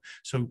window.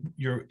 So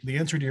the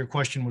answer to your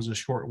question was a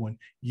short one.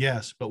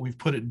 Yes, but we've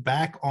put it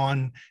back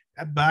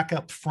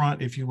up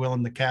front, if you will,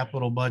 in the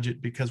capital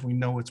budget because we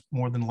know it's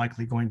more than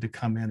likely going to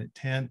come in at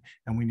 10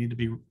 and we need to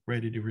be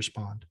ready to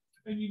respond.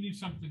 And you need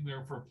something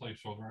there for a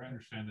placeholder. I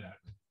understand that.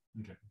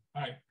 Okay.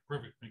 All right.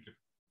 Perfect. Thank you.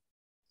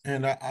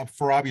 And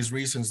for obvious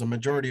reasons, the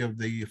majority of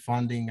the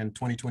funding in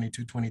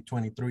 2022,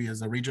 2023 is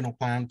the regional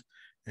plant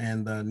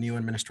and the new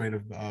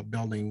administrative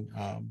building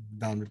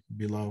down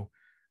below.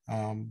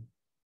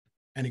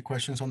 Any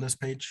questions on this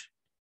page?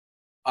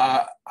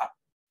 I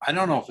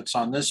don't know if it's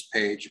on this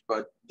page,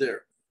 but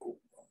there,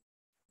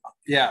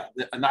 yeah,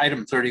 an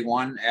item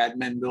 31,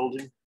 admin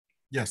building.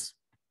 Yes.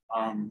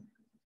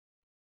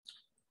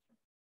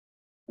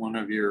 One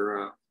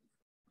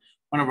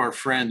of our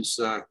friends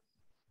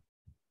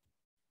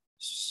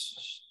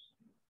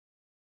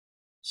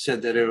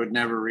said that it would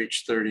never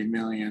reach 30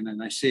 million,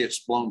 and I see it's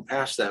blown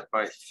past that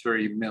by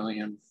 3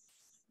 million.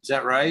 Is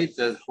that right?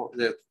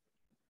 The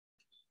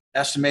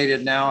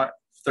estimated now at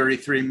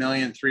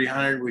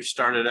 33,300,000. We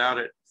started out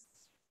at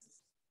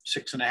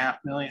 6.5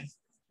 million,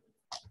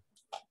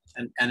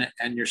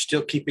 and you're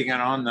still keeping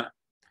it on the.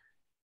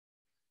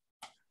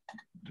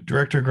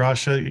 Director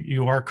Gracia,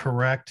 you are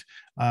correct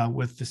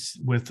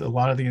with a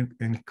lot of the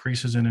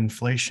increases in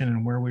inflation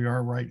and where we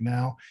are right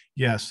now.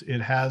 Yes, it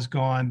has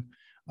gone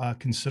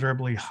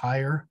considerably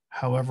higher.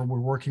 However, we're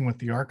working with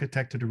the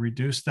architect to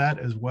reduce that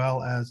as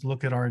well as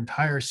look at our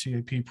entire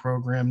CAP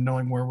program,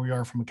 knowing where we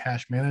are from a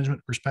cash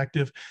management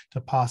perspective to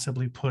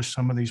possibly push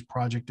some of these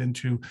projects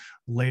into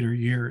later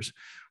years.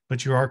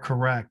 But you are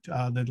correct.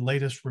 The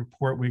latest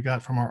report we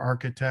got from our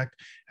architect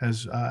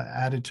has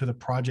added to the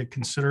project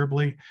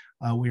considerably.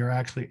 We are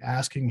actually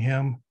asking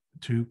him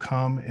to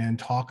come and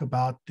talk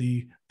about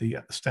the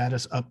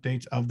status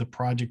updates of the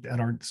project at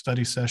our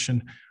study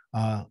session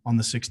on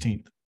the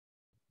 16th.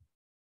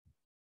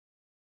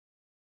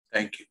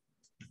 Thank you.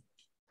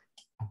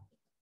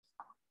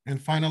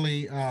 And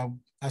finally,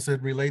 as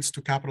it relates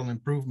to capital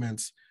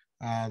improvements,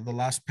 the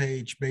last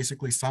page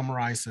basically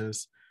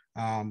summarizes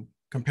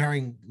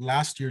comparing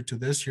last year to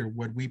this year,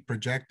 what we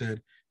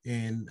projected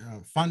in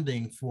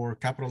funding for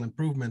capital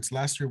improvements.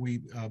 Last year, we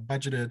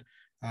budgeted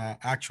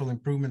actual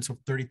improvements of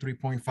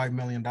 $33.5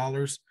 million,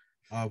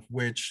 of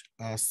which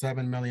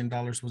 $7 million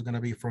was going to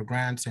be for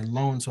grants and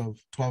loans of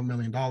 $12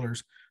 million.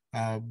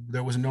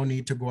 There was no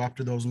need to go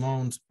after those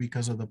loans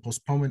because of the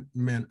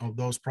postponement of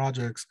those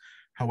projects.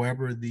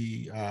 However,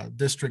 the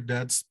district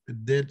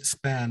did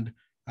spend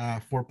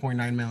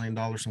 $4.9 million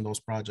on those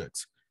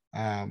projects.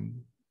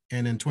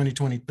 And in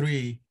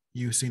 2023,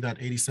 you see that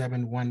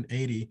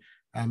 $87,180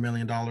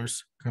 million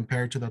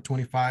compared to the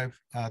 25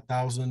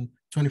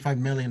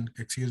 million,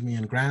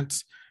 in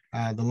grants.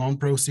 The loan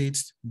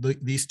proceeds,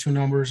 these two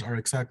numbers are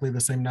exactly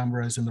the same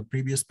number as in the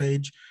previous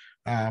page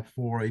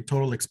for a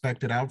total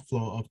expected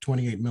outflow of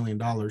 $28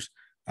 million.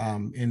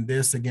 And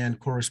this again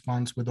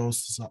corresponds with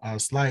those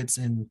slides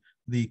in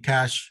the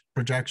cash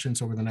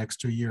projections over the next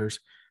 2 years.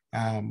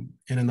 And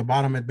in the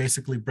bottom, it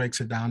basically breaks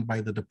it down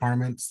by the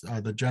departments,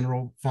 the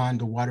general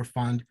fund, the water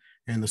fund,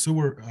 and the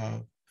sewer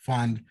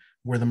fund,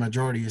 where the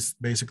majority is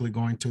basically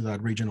going to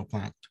that regional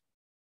plant.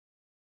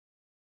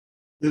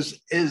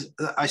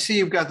 I see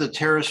you've got the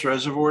terrace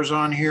reservoirs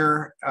on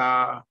here.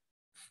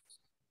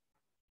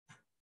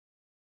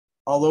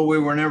 Although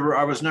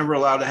I was never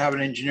allowed to have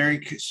an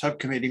engineering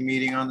subcommittee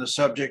meeting on the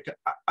subject.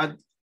 I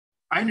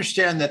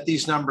understand that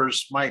these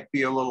numbers might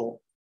be a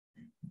little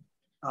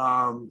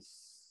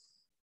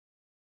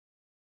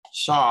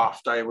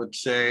soft, I would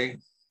say.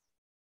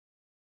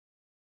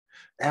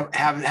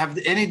 Have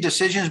any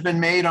decisions been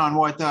made on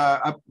what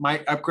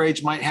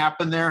upgrades might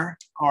happen there?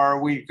 Or are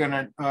we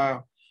going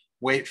to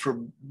wait for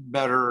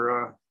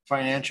better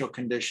financial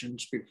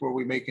conditions before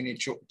we make any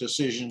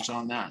decisions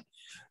on that?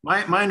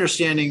 My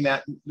understanding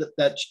that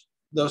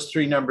those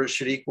three numbers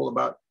should equal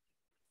about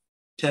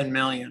 10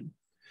 million.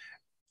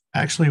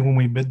 Actually, when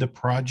we bid the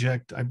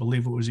project, I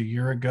believe it was a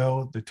year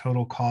ago, the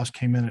total cost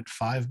came in at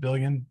 $5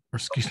 million,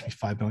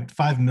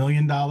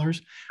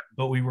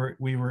 but we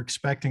were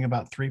expecting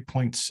about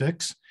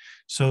 3.6.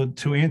 So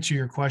to answer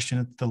your question,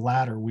 it's the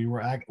latter.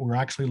 We're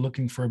actually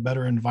looking for a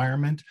better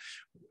environment.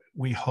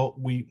 We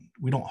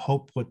don't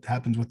hope what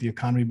happens with the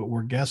economy, but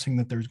we're guessing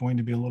that there's going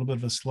to be a little bit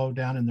of a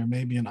slowdown, and there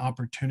may be an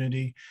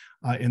opportunity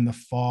in the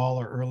fall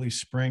or early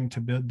spring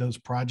to bid those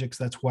projects.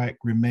 That's why it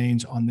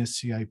remains on this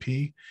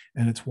CIP,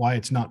 and it's why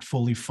it's not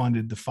fully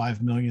funded, the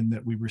 $5 million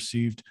that we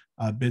received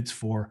bids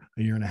for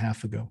a year and a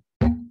half ago.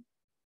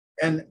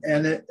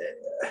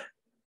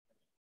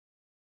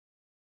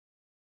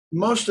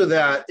 Most of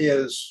that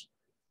is,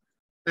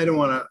 I don't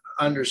want to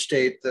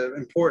understate the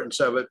importance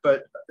of it,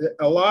 but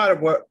a lot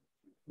of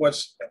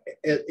what's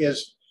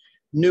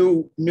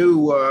new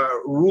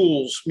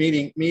rules,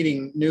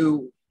 meeting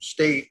new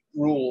state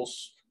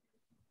rules.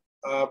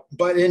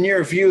 But in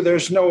your view,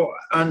 there's no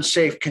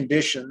unsafe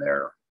condition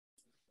there,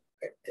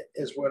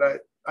 is what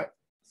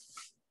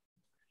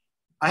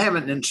I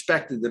haven't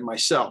inspected them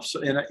myself.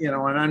 So, and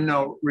I'm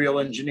no real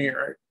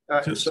engineer.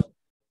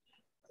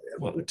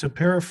 Well, to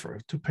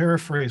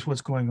paraphrase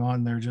what's going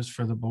on there, just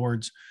for the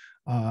board's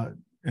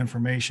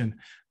information,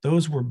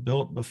 those were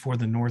built before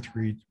the North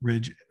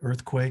Ridge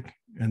earthquake,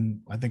 and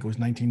I think it was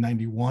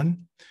 1991.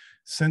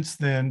 Since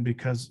then,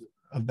 because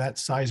of that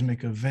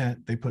seismic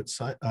event, they put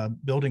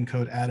building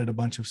code added a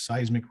bunch of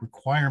seismic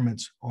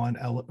requirements on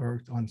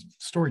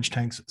storage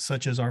tanks,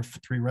 such as our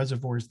 3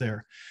 reservoirs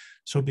there.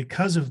 So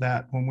because of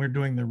that, when we're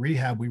doing the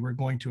rehab, we were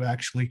going to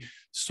actually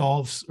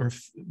solve or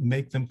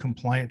make them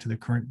compliant to the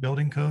current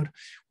building code,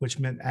 which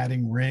meant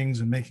adding rings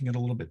and making it a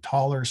little bit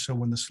taller. So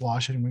when the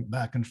sloshing went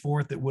back and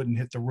forth, it wouldn't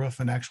hit the roof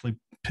and actually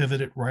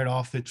pivot it right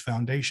off its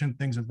foundation,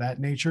 things of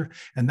that nature.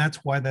 And that's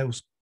why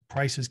those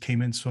prices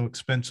came in so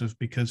expensive,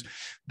 because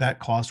that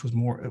cost was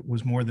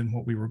more than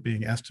what we were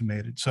being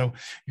estimated. So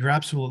you're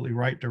absolutely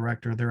right,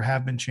 Director. There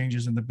have been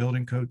changes in the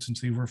building code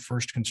since they were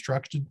first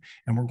constructed,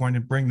 and we're going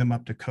to bring them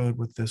up to code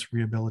with this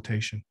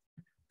rehabilitation.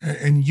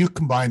 And you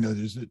combine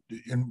those,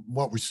 and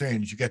what we're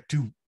saying is you got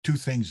two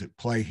things at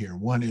play here.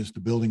 One is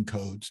the building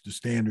codes, the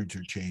standards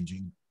are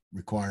changing,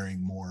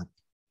 requiring more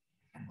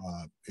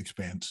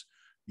expense.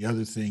 The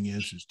other thing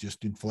is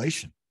just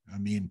inflation. I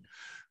mean,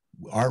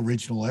 our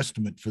original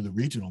estimate for the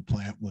regional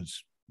plant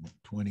was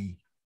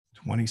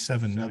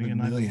 27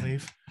 million, I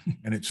believe.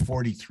 And it's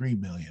 43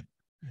 million.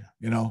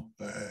 Yeah.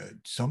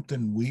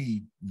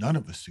 Something none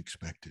of us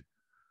expected.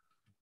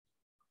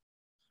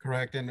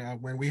 Correct.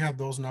 And when we have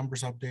those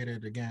numbers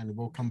updated, again,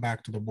 we'll come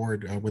back to the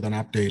board with an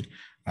update,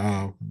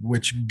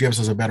 which gives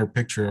us a better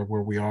picture of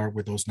where we are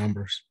with those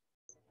numbers.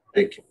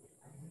 Thank you.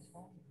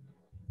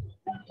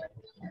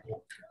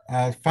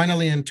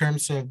 Finally, in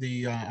terms of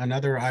the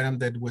another item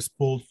that was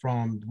pulled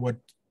from what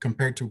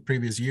compared to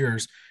previous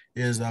years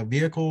is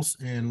vehicles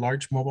and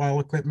large mobile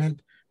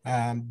equipment.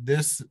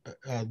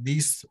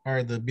 These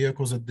are the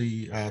vehicles that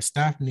the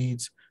staff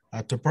needs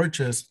to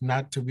purchase,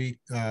 not to be,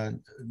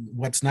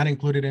 what's not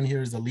included in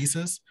here is the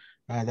leases.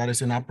 That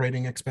is in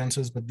operating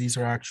expenses, but these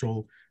are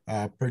actual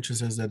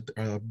purchases that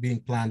are being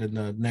planned in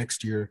the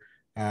next year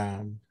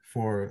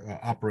for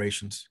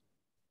operations.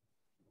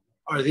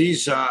 Are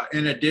these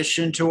in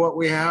addition to what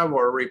we have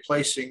or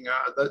replacing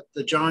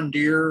the John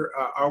Deere?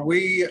 Are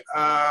we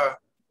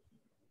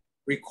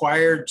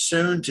required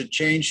soon to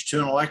change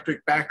to an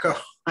electric backhoe?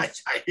 I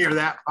hear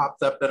that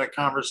popped up in a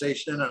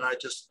conversation and I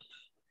just,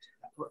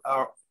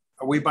 are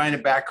we buying a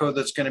backhoe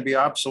that's going to be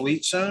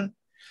obsolete soon?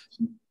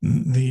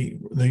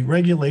 The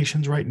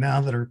regulations right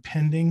now that are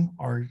pending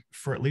are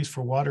for, at least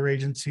for water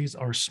agencies,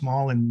 are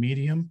small and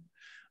medium.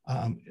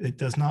 It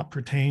does not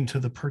pertain to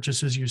the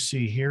purchases you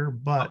see here,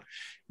 but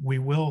we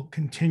will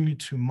continue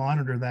to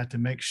monitor that to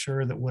make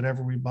sure that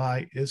whatever we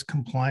buy is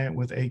compliant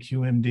with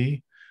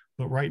AQMD.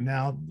 But right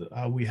now,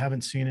 we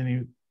haven't seen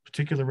any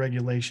particular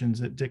regulations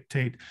that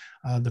dictate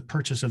the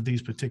purchase of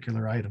these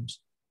particular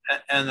items.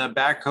 And the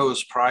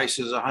backhoe's price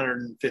is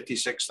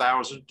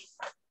 $156,000.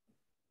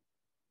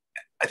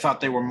 I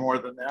thought they were more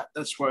than that.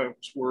 That's why I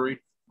was worried.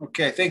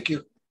 Okay, thank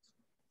you.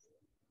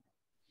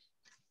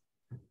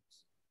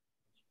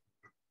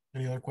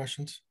 Any other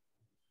questions?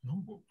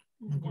 No.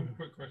 One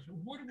quick question.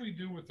 What do we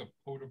do with the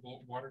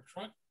potable water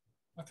truck?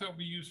 I thought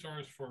we used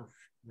ours for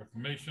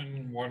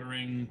reclamation,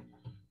 watering,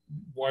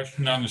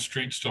 washing down the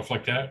street, stuff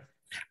like that.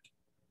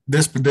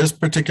 This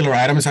particular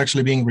item is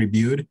actually being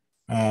reviewed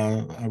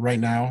right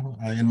now.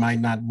 It might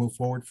not move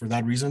forward for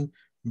that reason,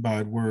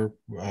 but we're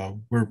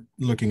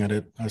looking at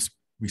it as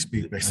we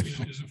speak,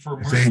 basically. Is it for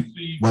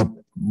emergency?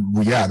 Well,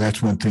 yeah,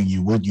 that's one thing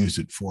you would use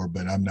it for,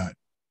 but I'm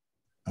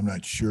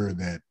not sure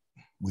that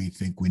we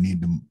think we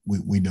need to,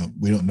 we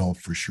don't know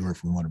for sure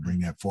if we want to bring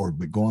that forward,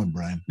 but go on,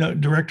 Brian. No,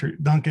 Director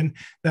Duncan,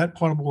 that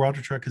portable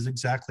water truck is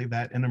exactly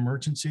that, an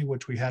emergency,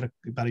 which we had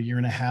about a year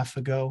and a half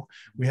ago.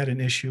 We had an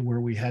issue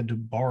where we had to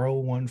borrow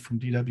one from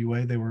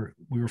DWA.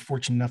 We were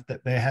fortunate enough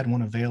that they had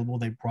one available.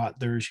 They brought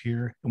theirs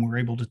here and we were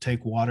able to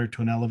take water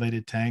to an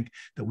elevated tank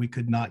that we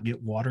could not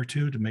get water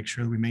to make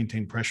sure that we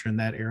maintain pressure in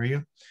that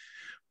area.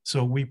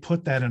 So we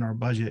put that in our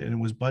budget and it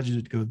was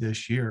budgeted to go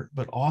this year,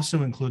 but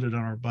also included in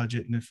our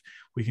budget. And if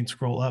we can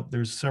scroll up,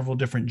 there's several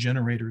different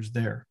generators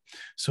there.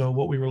 So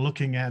what we were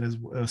looking at is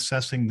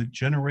assessing the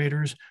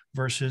generators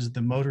versus the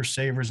motor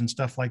savers and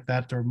stuff like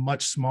that. They're a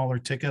much smaller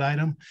ticket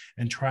item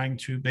and trying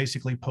to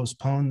basically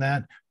postpone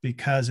that,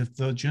 because if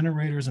the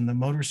generators and the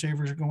motor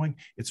savers are going,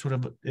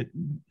 it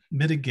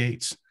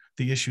mitigates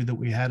the issue that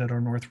we had at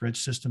our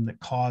Northridge system that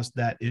caused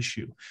that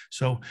issue.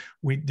 So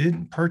we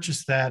didn't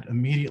purchase that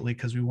immediately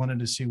because we wanted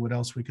to see what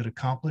else we could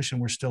accomplish, and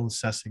we're still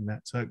assessing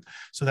that. So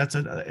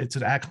it's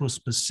an actual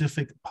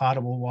specific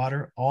potable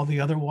water. All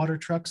the other water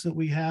trucks that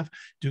we have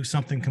do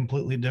something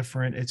completely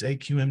different. It's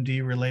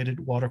AQMD related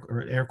water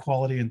or air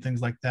quality and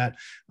things like that.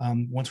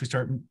 Once we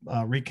start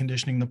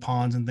reconditioning the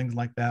ponds and things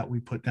like that,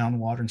 we put down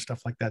water and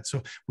stuff like that.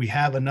 So we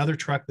have another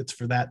truck that's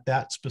for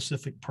that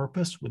specific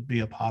purpose, would be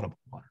a potable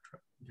water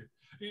truck.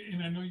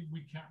 And I know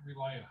we can't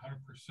rely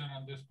 100%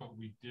 on this, but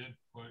we did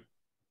put.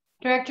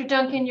 Director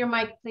Duncan, your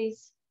mic,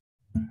 please.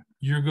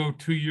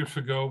 2 years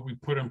ago, we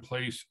put in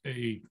place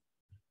a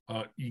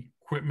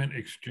equipment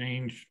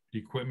exchange,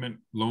 equipment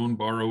loan,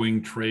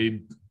 borrowing,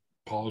 trade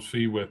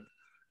policy with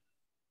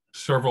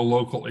several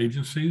local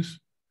agencies.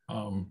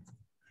 I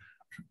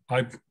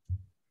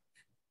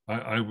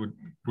would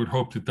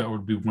hope that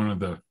would be one of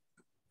the,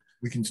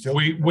 we can still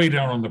way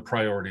down on the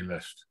priority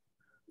list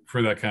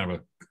for that kind of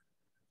a.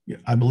 Yeah,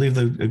 I believe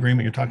the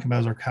agreement you're talking about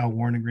is our Cal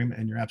Warren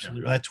agreement, and you're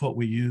absolutely, that's what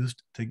we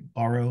used to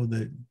borrow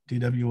the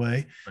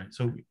DWA. Right.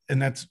 So,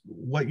 and that's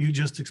what you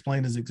just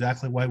explained is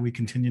exactly why we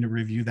continue to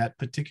review that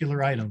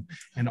particular item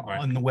and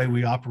on the way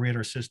we operate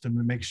our system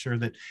to make sure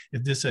that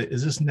if this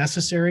is this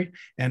necessary,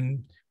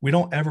 and we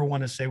don't ever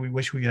want to say we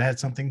wish we had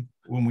something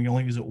when we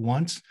only use it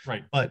once.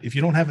 Right. But if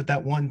you don't have it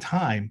that one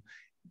time,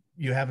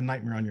 you have a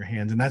nightmare on your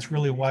hands. And that's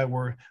really why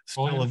we're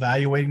still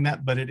evaluating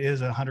that, but it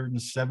is a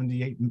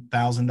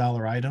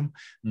 $178,000 item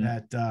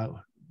that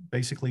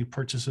basically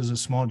purchases a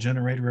small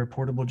generator, a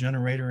portable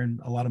generator, and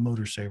a lot of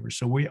motor savers.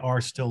 So we are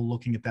still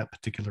looking at that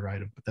particular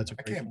item, but that's a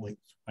great can't believe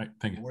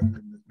thank you.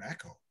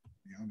 Backhoe, to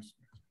be honest.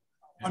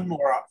 One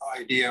more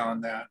idea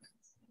on that, if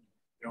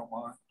you don't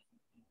mind.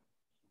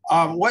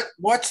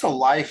 What's the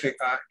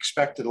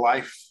expected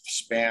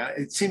lifespan?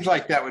 It seems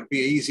like that would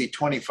be an easy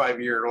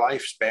 25-year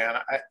lifespan.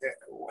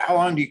 How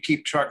long do you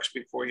keep trucks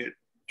before you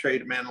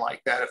trade them in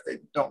like that if they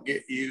don't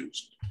get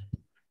used?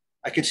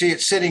 I could see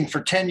it sitting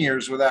for 10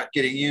 years without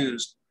getting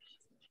used.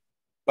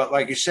 But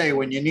like you say,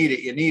 when you need it,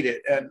 you need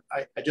it. And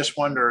I just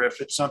wonder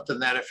if it's something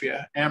that if you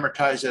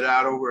amortize it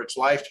out over its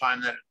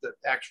lifetime, that the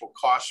actual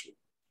cost would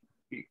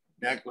be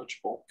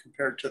negligible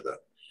compared to the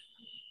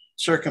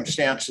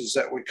circumstances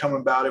that would come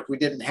about if we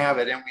didn't have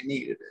it and we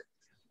needed it.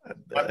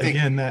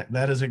 Again,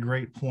 that is a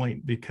great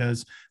point,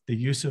 because the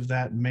use of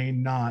that may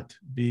not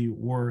be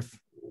worth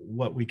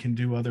what we can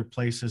do other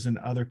places and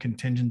other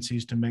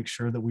contingencies to make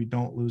sure that we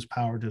don't lose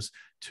power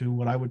to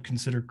what I would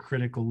consider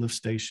critical lift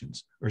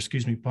stations, or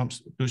excuse me,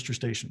 booster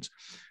stations.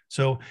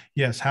 So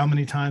yes, how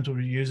many times would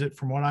we use it?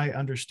 From what I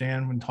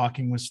understand when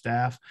talking with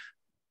staff,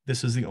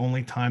 this is the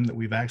only time that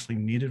we've actually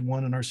needed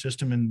one in our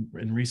system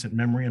in recent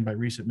memory. And by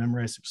recent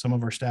memory, some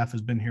of our staff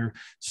has been here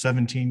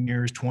 17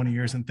 years, 20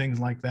 years, and things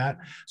like that.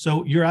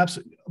 So you're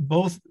absolutely,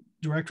 both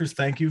directors,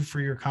 thank you for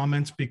your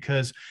comments,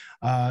 because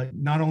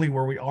not only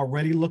were we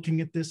already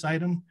looking at this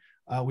item,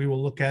 we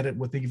will look at it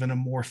with even a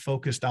more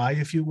focused eye,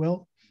 if you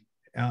will,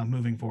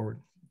 moving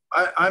forward.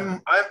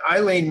 I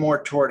lean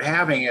more toward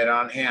having it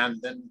on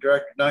hand than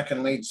Director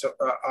Duncan leads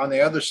on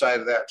the other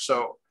side of that.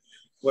 So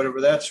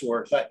whatever that's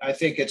worth, I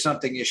think it's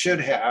something you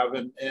should have.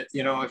 And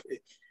you know,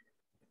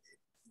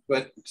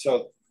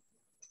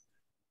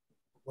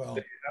 well,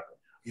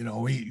 you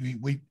know,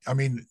 I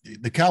mean,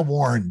 the Cal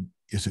Warren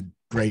is a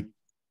great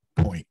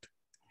point.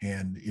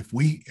 And if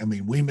we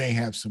may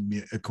have some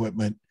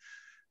equipment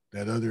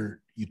that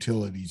other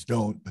utilities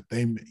don't, but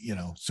they, you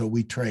know, so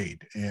we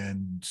trade.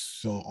 And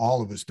so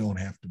all of us don't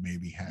have to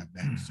maybe have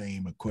that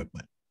same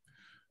equipment.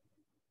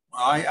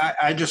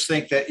 I just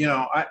think that, you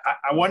know,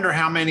 I wonder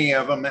how many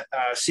of them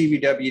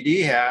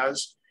CVWD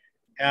has.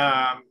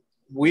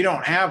 We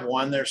don't have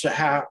one. There's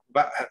are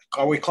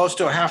we close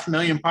to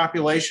 500,000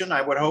 population?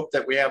 I would hope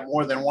that we have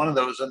more than one of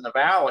those in the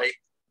valley.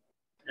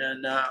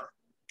 And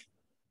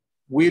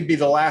we'd be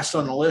the last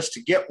on the list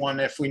to get one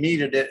if we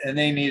needed it, and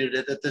they needed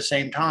it at the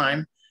same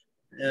time.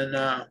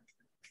 And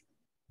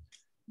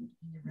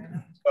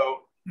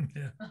so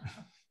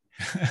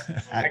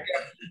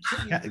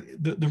Yeah.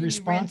 The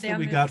response that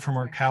we got from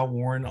our Cal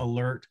Warren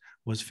alert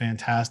was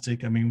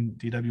fantastic. I mean,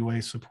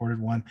 DWA supported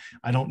one.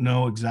 I don't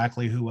know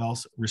exactly who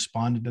else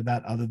responded to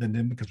that other than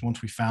them, because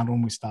once we found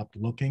one, we stopped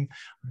looking.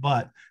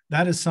 But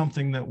that is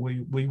something that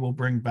we will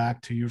bring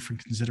back to you for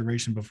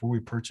consideration before we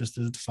purchase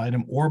this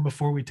item or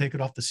before we take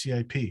it off the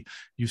CIP.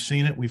 You've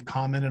seen it, we've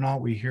commented on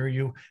it, we hear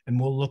you, and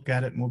we'll look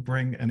at it and we'll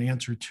bring an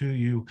answer to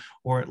you,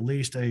 or at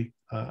least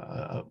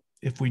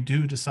if we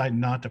do decide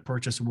not to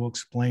purchase it, we'll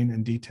explain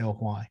in detail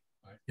why.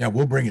 Yeah,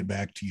 we'll bring it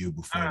back to you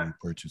before we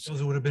purchase it.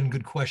 Those would have been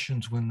good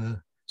questions when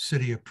the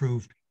city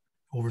approved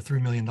over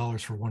 $3 million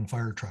for one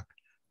fire truck,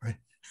 right?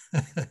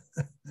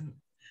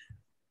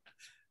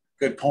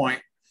 good point.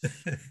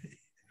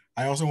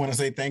 I also want to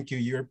say thank you.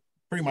 You're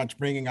pretty much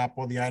bringing up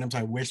all the items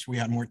I wish we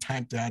had more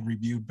time to add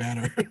review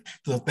better.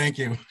 So thank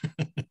you.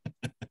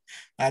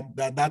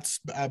 That's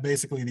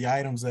basically the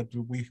items that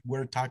we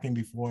were talking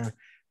before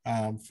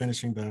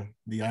finishing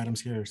the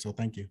items here. So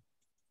thank you.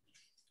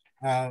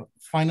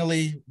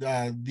 Finally,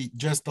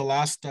 just the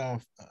last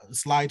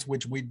slides,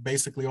 which we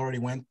basically already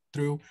went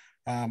through,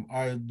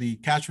 are the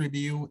cash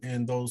review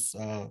and those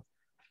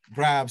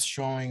graphs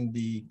showing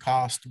the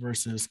cost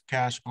versus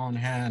cash on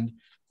hand.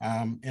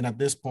 And at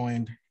this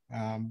point,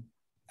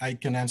 I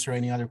can answer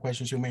any other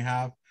questions you may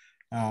have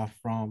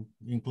from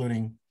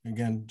including,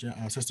 again,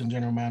 Assistant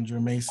General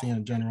Manager Macy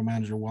and General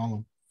Manager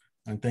Wallum.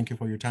 And thank you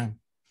for your time.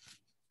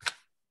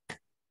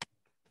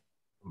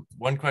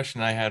 One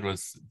question I had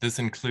was, this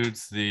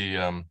includes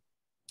the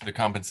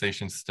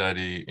compensation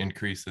study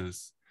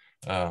increases.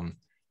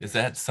 Is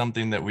that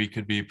something that we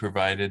could be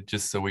provided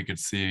just so we could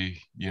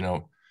see, you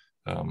know,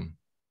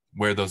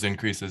 where those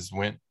increases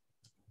went?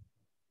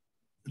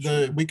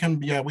 We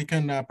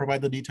can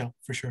provide the detail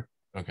for sure.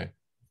 Okay.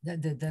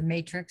 The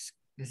matrix,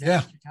 is that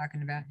Yeah. what you're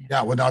talking about?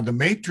 Yeah, well, now the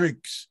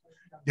matrix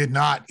did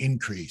not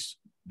increase.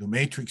 The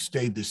matrix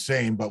stayed the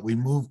same, but we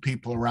moved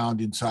people around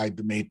inside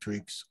the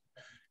matrix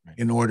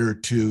in order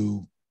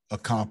to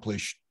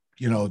accomplish,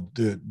 you know,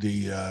 the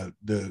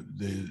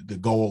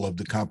goal of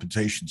the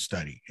compensation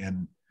study.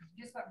 And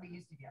Just what we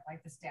used to get,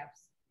 like the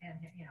steps and,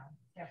 you know,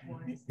 step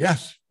one.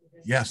 yes,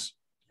 yes.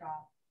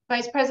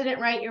 Vice President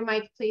Wright, your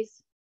mic,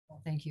 please.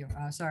 Thank you.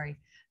 Sorry.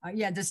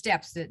 Yeah, the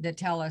steps that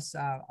tell us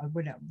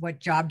what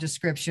job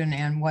description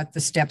and what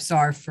the steps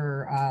are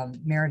for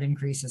merit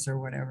increases or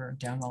whatever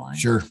down the line.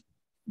 Sure.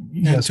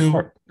 Yes.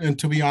 And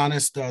to be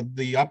honest,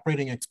 the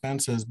operating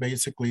expenses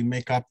basically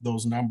make up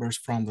those numbers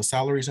from the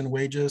salaries and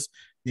wages,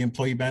 the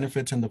employee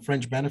benefits, and the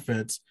fringe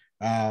benefits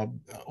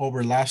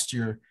over last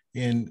year.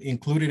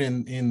 Included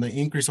in the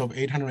increase of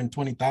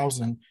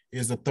 820,000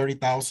 is the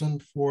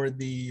 30,000 for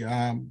the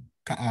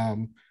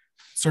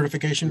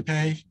certification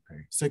pay,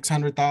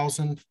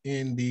 600,000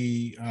 in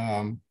the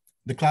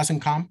class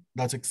and comp.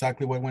 That's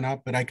exactly what went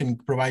up, but I can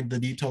provide the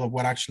detail of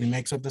what actually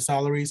makes up the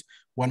salaries,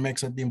 what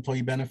makes up the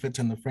employee benefits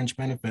and the fringe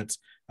benefits.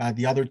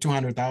 The other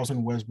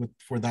 200,000 was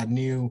for that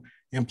new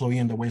employee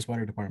in the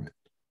wastewater department.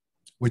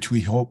 Which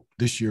we hope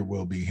this year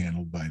will be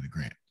handled by the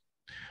grant.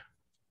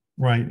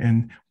 Right.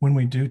 And when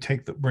we do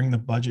bring the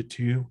budget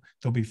to you,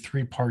 there'll be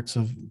three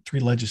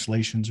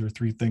legislations or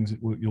three things that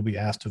you'll be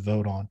asked to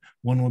vote on.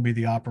 One will be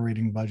the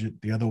operating budget.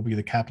 The other will be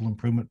the capital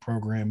improvement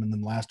program. And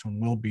then the last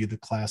one will be the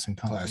class and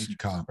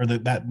comp. Or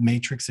that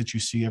matrix that you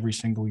see every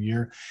single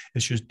year.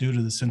 It's just due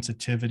to the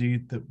sensitivity,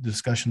 the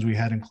discussions we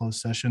had in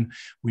closed session.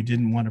 We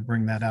didn't want to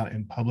bring that out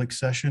in public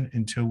session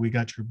until we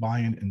got your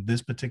buy-in in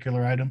this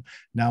particular item.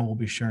 Now we'll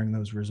be sharing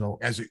those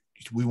results.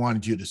 We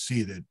wanted you to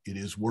see that it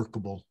is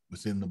workable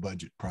within the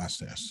budget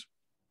process.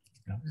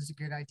 This is a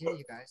good idea,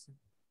 you guys.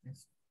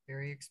 It's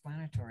very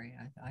explanatory,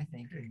 I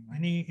think.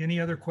 Any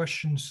other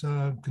questions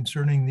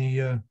concerning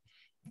the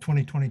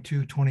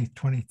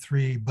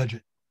 2022-2023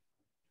 budget?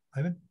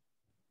 Ivan?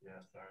 Yeah,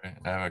 sorry.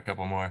 I have a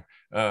couple more.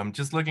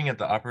 Just looking at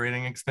the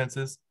operating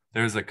expenses,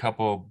 there's a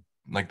couple,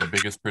 like the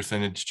biggest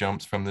percentage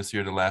jumps from this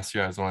year to last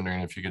year. I was wondering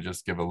if you could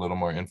just give a little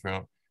more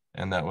info.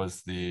 And that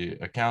was the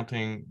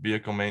accounting,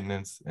 vehicle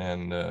maintenance,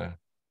 and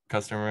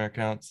customer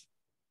accounts.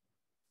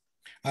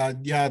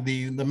 Yeah,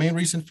 the main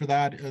reason for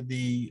that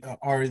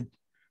are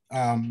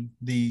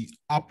the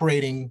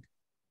operating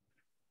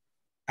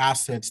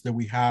assets that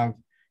we have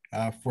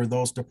for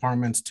those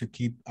departments to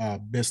keep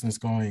business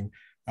going.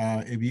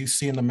 If you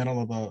see in the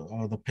middle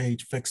of the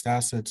page, fixed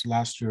assets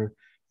last year,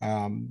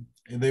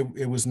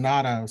 it was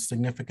not a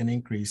significant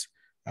increase,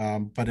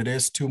 but it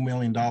is $2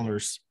 million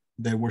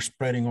that we're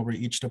spreading over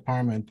each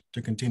department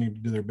to continue to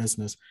do their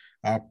business.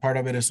 Part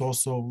of it is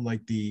also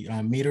like the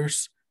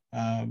meters.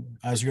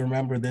 As you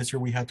remember, this year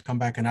we had to come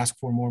back and ask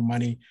for more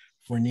money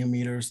for new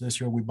meters. This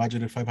year we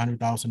budgeted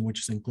 $500,000, which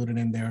is included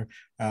in there.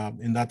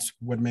 And that's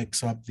what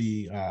makes up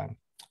the, let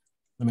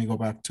me go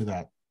back to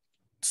that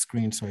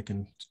screen so I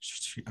can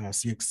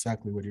see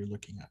exactly what you're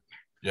looking at.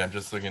 Yeah, I'm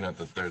just looking at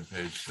the third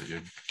page that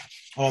you.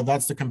 Oh,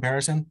 that's the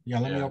comparison? Yeah,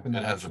 let me open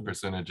that. It has the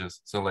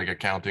percentages. So like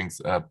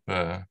accounting's up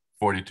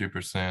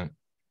 42%,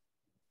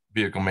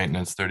 vehicle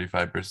maintenance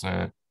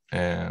 35%,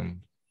 and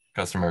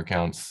customer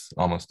accounts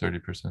almost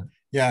 30%.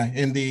 Yeah,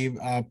 and the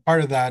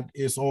part of that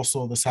is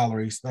also the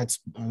salaries. That's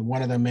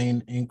one of the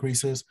main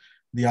increases.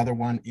 The other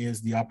one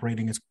is the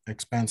operating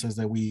expenses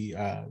that we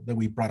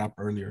brought up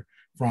earlier.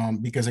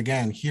 Because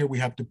again, here we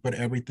have to put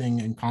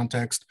everything in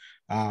context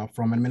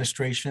from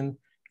administration,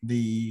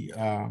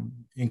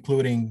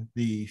 including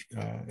the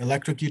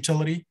electric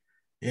utility.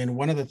 And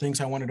one of the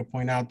things I wanted to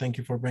point out, thank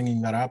you for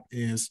bringing that up,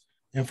 is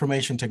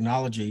information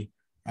technology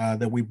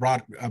that we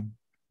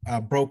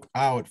broke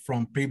out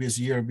from previous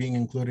year being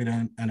included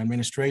in an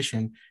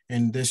administration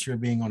and this year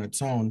being on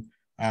its own,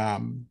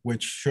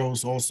 which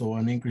shows also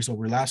an increase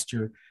over last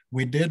year.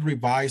 We did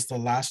revise the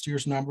last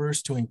year's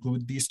numbers to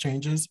include these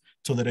changes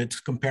so that it's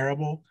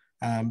comparable,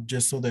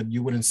 just so that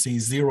you wouldn't see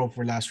zero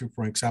for last year,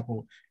 for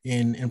example,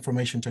 in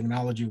information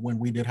technology when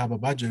we did have a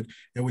budget,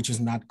 which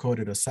is not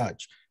coded as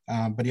such.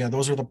 But yeah,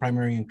 those are the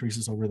primary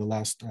increases over the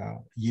last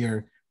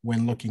year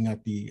when looking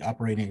at the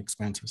operating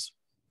expenses.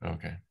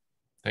 Okay,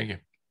 thank you.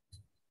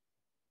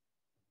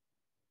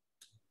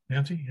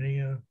 Nancy,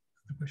 any other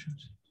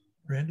questions?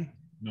 Randy?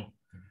 No.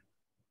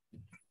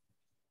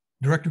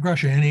 Director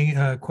Grusha, any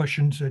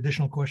questions,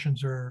 additional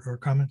questions or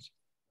comments?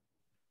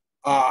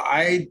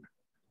 I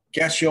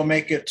guess you'll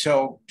make it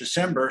till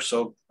December,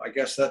 so I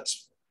guess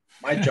that's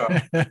my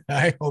job.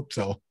 I hope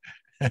so.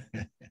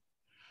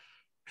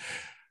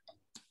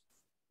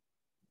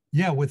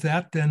 Yeah, with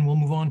that, then we'll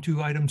move on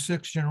to item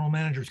 6, General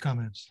Manager's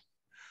comments.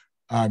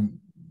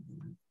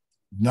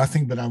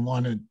 Nothing, but I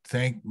want to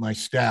thank my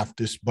staff.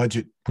 This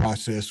budget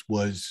process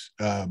was,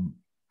 I'm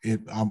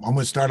going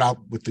to start out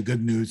with the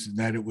good news, and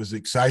that it was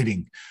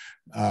exciting.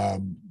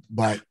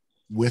 But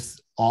with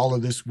all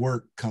of this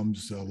work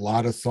comes a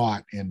lot of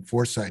thought and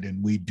foresight,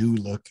 and we do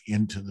look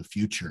into the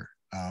future.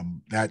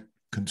 That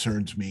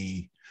concerns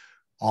me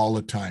all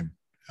the time,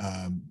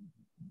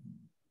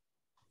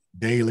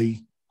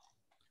 daily.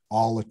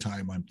 All the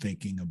time I'm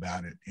thinking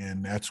about it.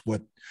 And that's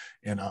what,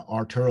 and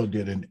Arturo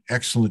did an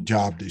excellent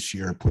job this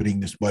year putting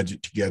this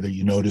budget together.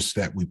 You notice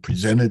that we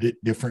presented it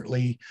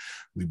differently.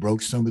 We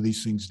broke some of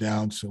these things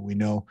down so we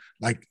know,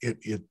 like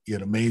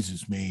it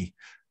amazes me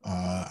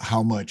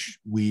how much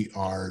we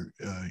are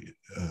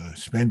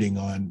spending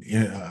on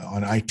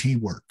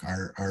IT work,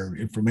 our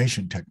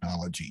information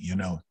technology, you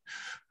know.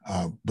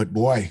 But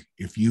boy,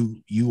 if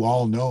you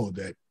all know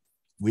that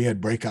we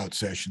had breakout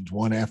sessions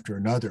one after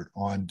another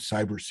on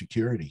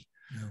cybersecurity.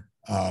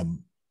 Yeah.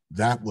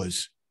 That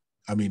was,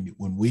 I mean,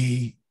 when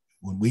we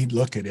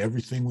look at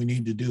everything we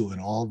need to do in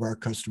all of our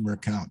customer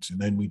accounts, and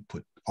then we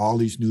put all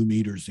these new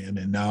meters in,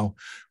 and now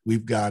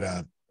we've got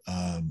a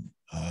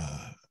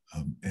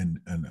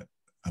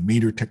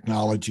meter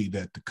technology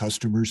that the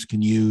customers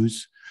can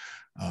use.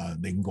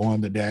 They can go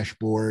on the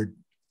dashboard,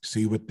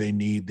 see what they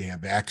need. They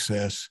have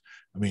access.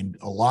 I mean,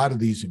 a lot of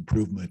these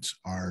improvements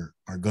are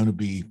going to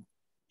be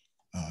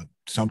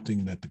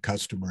something that the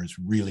customer is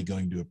really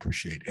going to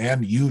appreciate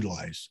and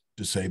utilize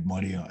to save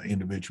money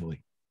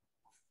individually.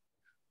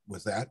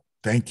 With that,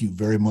 thank you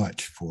very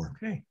much for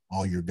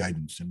all your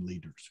guidance and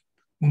leaders.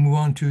 We'll move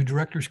on to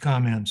director's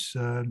comments.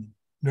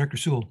 Director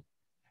Sewell.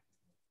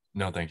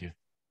 No, thank you.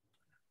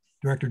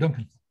 Director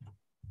Duncan.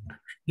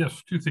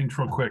 Yes, two things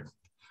real quick.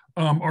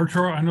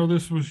 Arturo, I know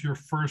this was your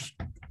first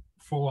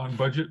full-on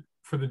budget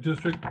for the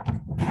district.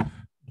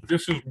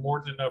 This is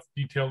more than enough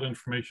detailed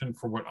information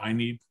for what I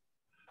need.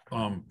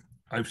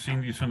 I've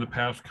seen these in the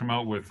past come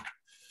out with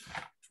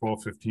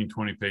 12, 15,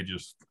 20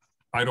 pages.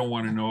 I don't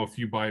want to know if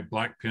you buy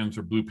black pens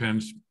or blue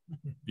pens,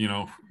 you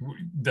know,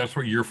 that's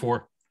what you're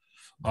for.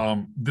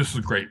 This is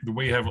great. The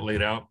way you have it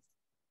laid out.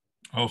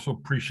 I also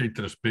appreciate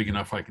that it's big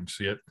enough I can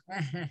see it.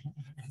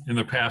 In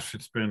the past,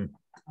 it's been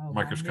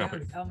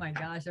microscopic. Oh my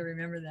gosh, I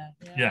remember that.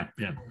 Yeah.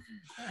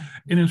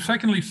 And then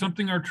secondly,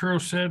 something Arturo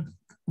said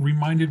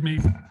reminded me,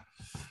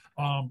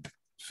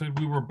 said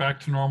we were back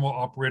to normal,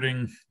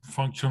 operating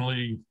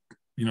functionally,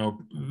 you know,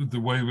 the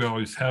way we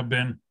always have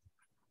been.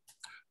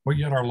 But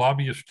yet our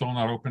lobby is still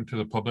not open to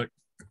the public.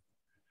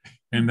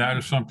 And that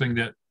is something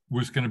that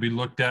was going to be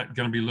looked at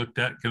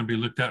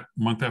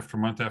month after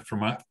month after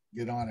month.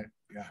 Get on it.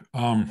 Yeah.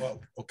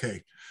 Well,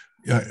 okay.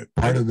 Yeah.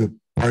 Part of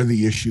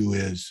the issue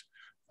is,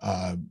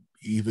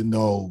 even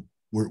though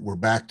we're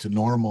back to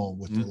normal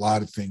with a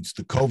lot of things,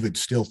 the COVID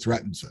still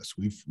threatens us.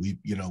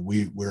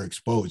 We're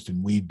exposed,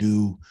 and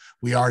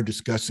we are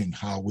discussing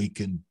how we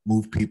can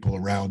move people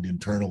around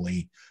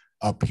internally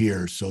up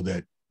here so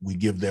that we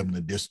give them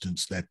the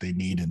distance that they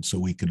need, and so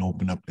we can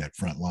open up that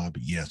front lobby.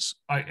 Yes.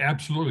 I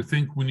absolutely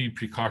think we need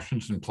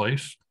precautions in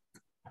place.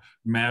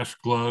 Mask,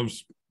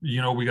 gloves,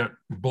 you know, we got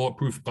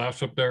bulletproof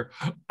glass up there.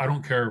 I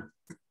don't care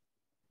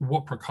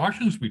what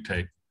precautions we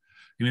take.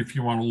 And if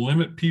you want to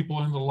limit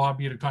people in the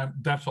lobby at a time,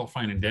 that's all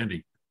fine and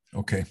dandy.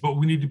 Okay. But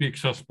we need to be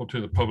accessible to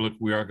the public.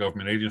 We are a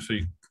government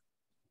agency.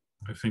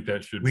 I think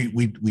that should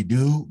we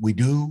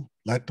do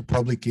let the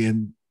public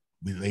in.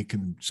 They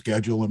can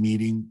schedule a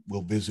meeting.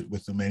 We'll visit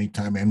with them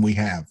anytime, and we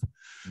have.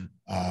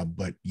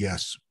 But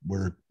yes,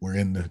 we're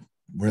in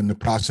the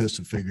process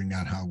of figuring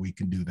out how we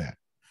can do that.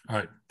 All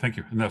right, thank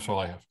you, and that's all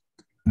I have.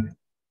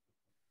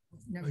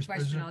 Next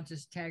question, I'll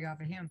just tag off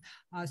of him.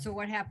 So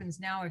what happens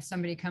now if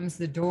somebody comes to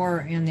the door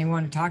and they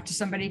want to talk to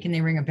somebody? Can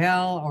they ring a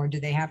bell, or do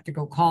they have to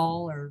go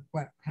call, or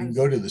what? You can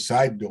go to the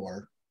side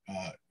door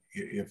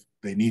if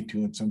they need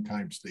to, and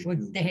sometimes they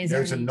do.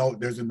 There's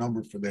a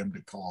number for them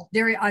to call.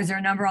 Is there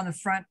a number on the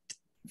front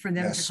for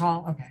them to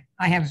call? Okay,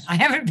 I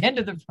haven't been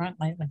to the front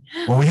lately.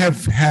 Well, we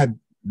have had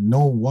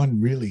no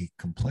one really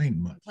complain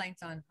much.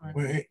 Complaints on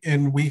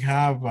and we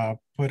have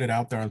put it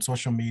out there on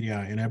social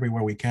media and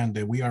everywhere we can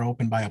that we are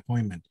open by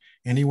appointment.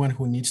 Anyone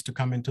who needs to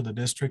come into the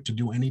district to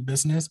do any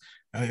business,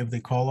 if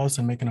they call us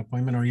and make an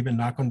appointment or even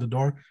knock on the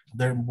door,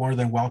 they're more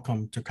than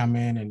welcome to come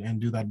in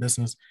and do that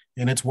business.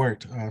 And it's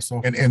worked.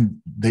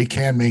 And they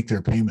can make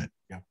their payment.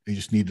 Yeah, they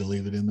just need to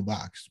leave it in the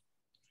box.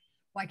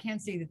 Well, I can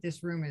see that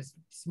this room is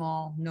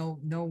small,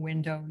 no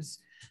windows.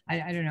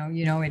 I don't know,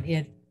 you know,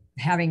 it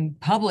having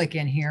public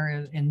in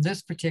here in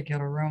this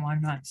particular room,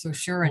 I'm not so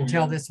sure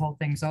until this whole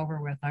thing's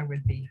over with. I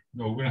would be.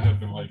 No, we're gonna have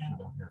ventilation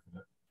down here for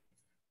that.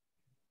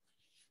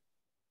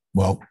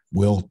 Well,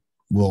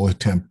 we'll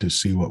attempt to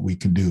see what we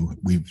can do.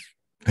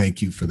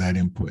 Thank you for that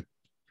input.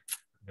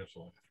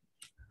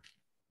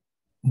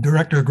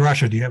 Director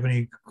Grasha, do you have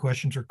any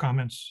questions or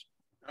comments?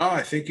 Oh,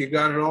 I think you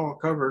got it all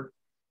covered.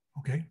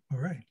 Okay, all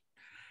right.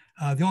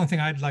 The only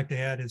thing I'd like to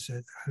add is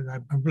that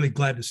I'm really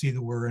glad to see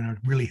that we're in a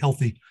really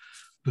healthy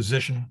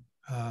position.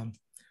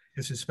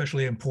 It's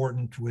especially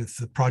important with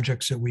the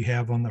projects that we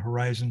have on the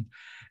horizon,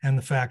 and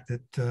the fact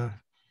that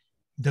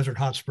Desert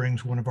Hot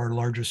Springs, one of our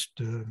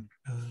largest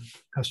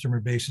customer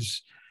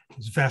bases,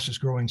 is the fastest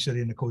growing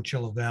city in the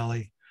Coachella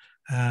Valley.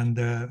 And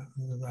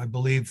I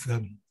believe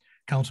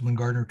Councilman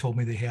Gardner told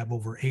me they have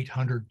over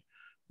 800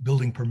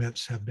 building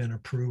permits have been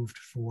approved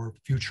for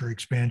future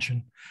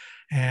expansion.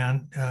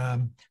 And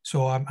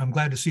so I'm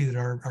glad to see that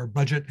our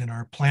budget and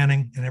our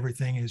planning and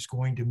everything is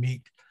going to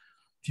meet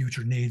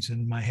future needs,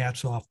 and my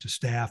hat's off to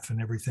staff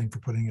and everything for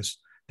putting this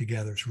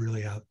together. It's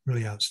really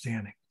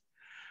outstanding.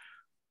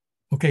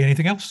 Okay,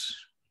 anything else?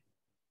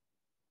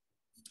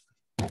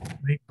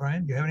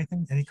 Brian, do you have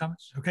anything? Any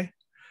comments? Okay.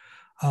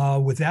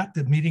 With that,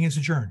 the meeting is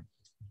adjourned.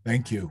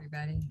 Thank you.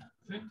 Everybody.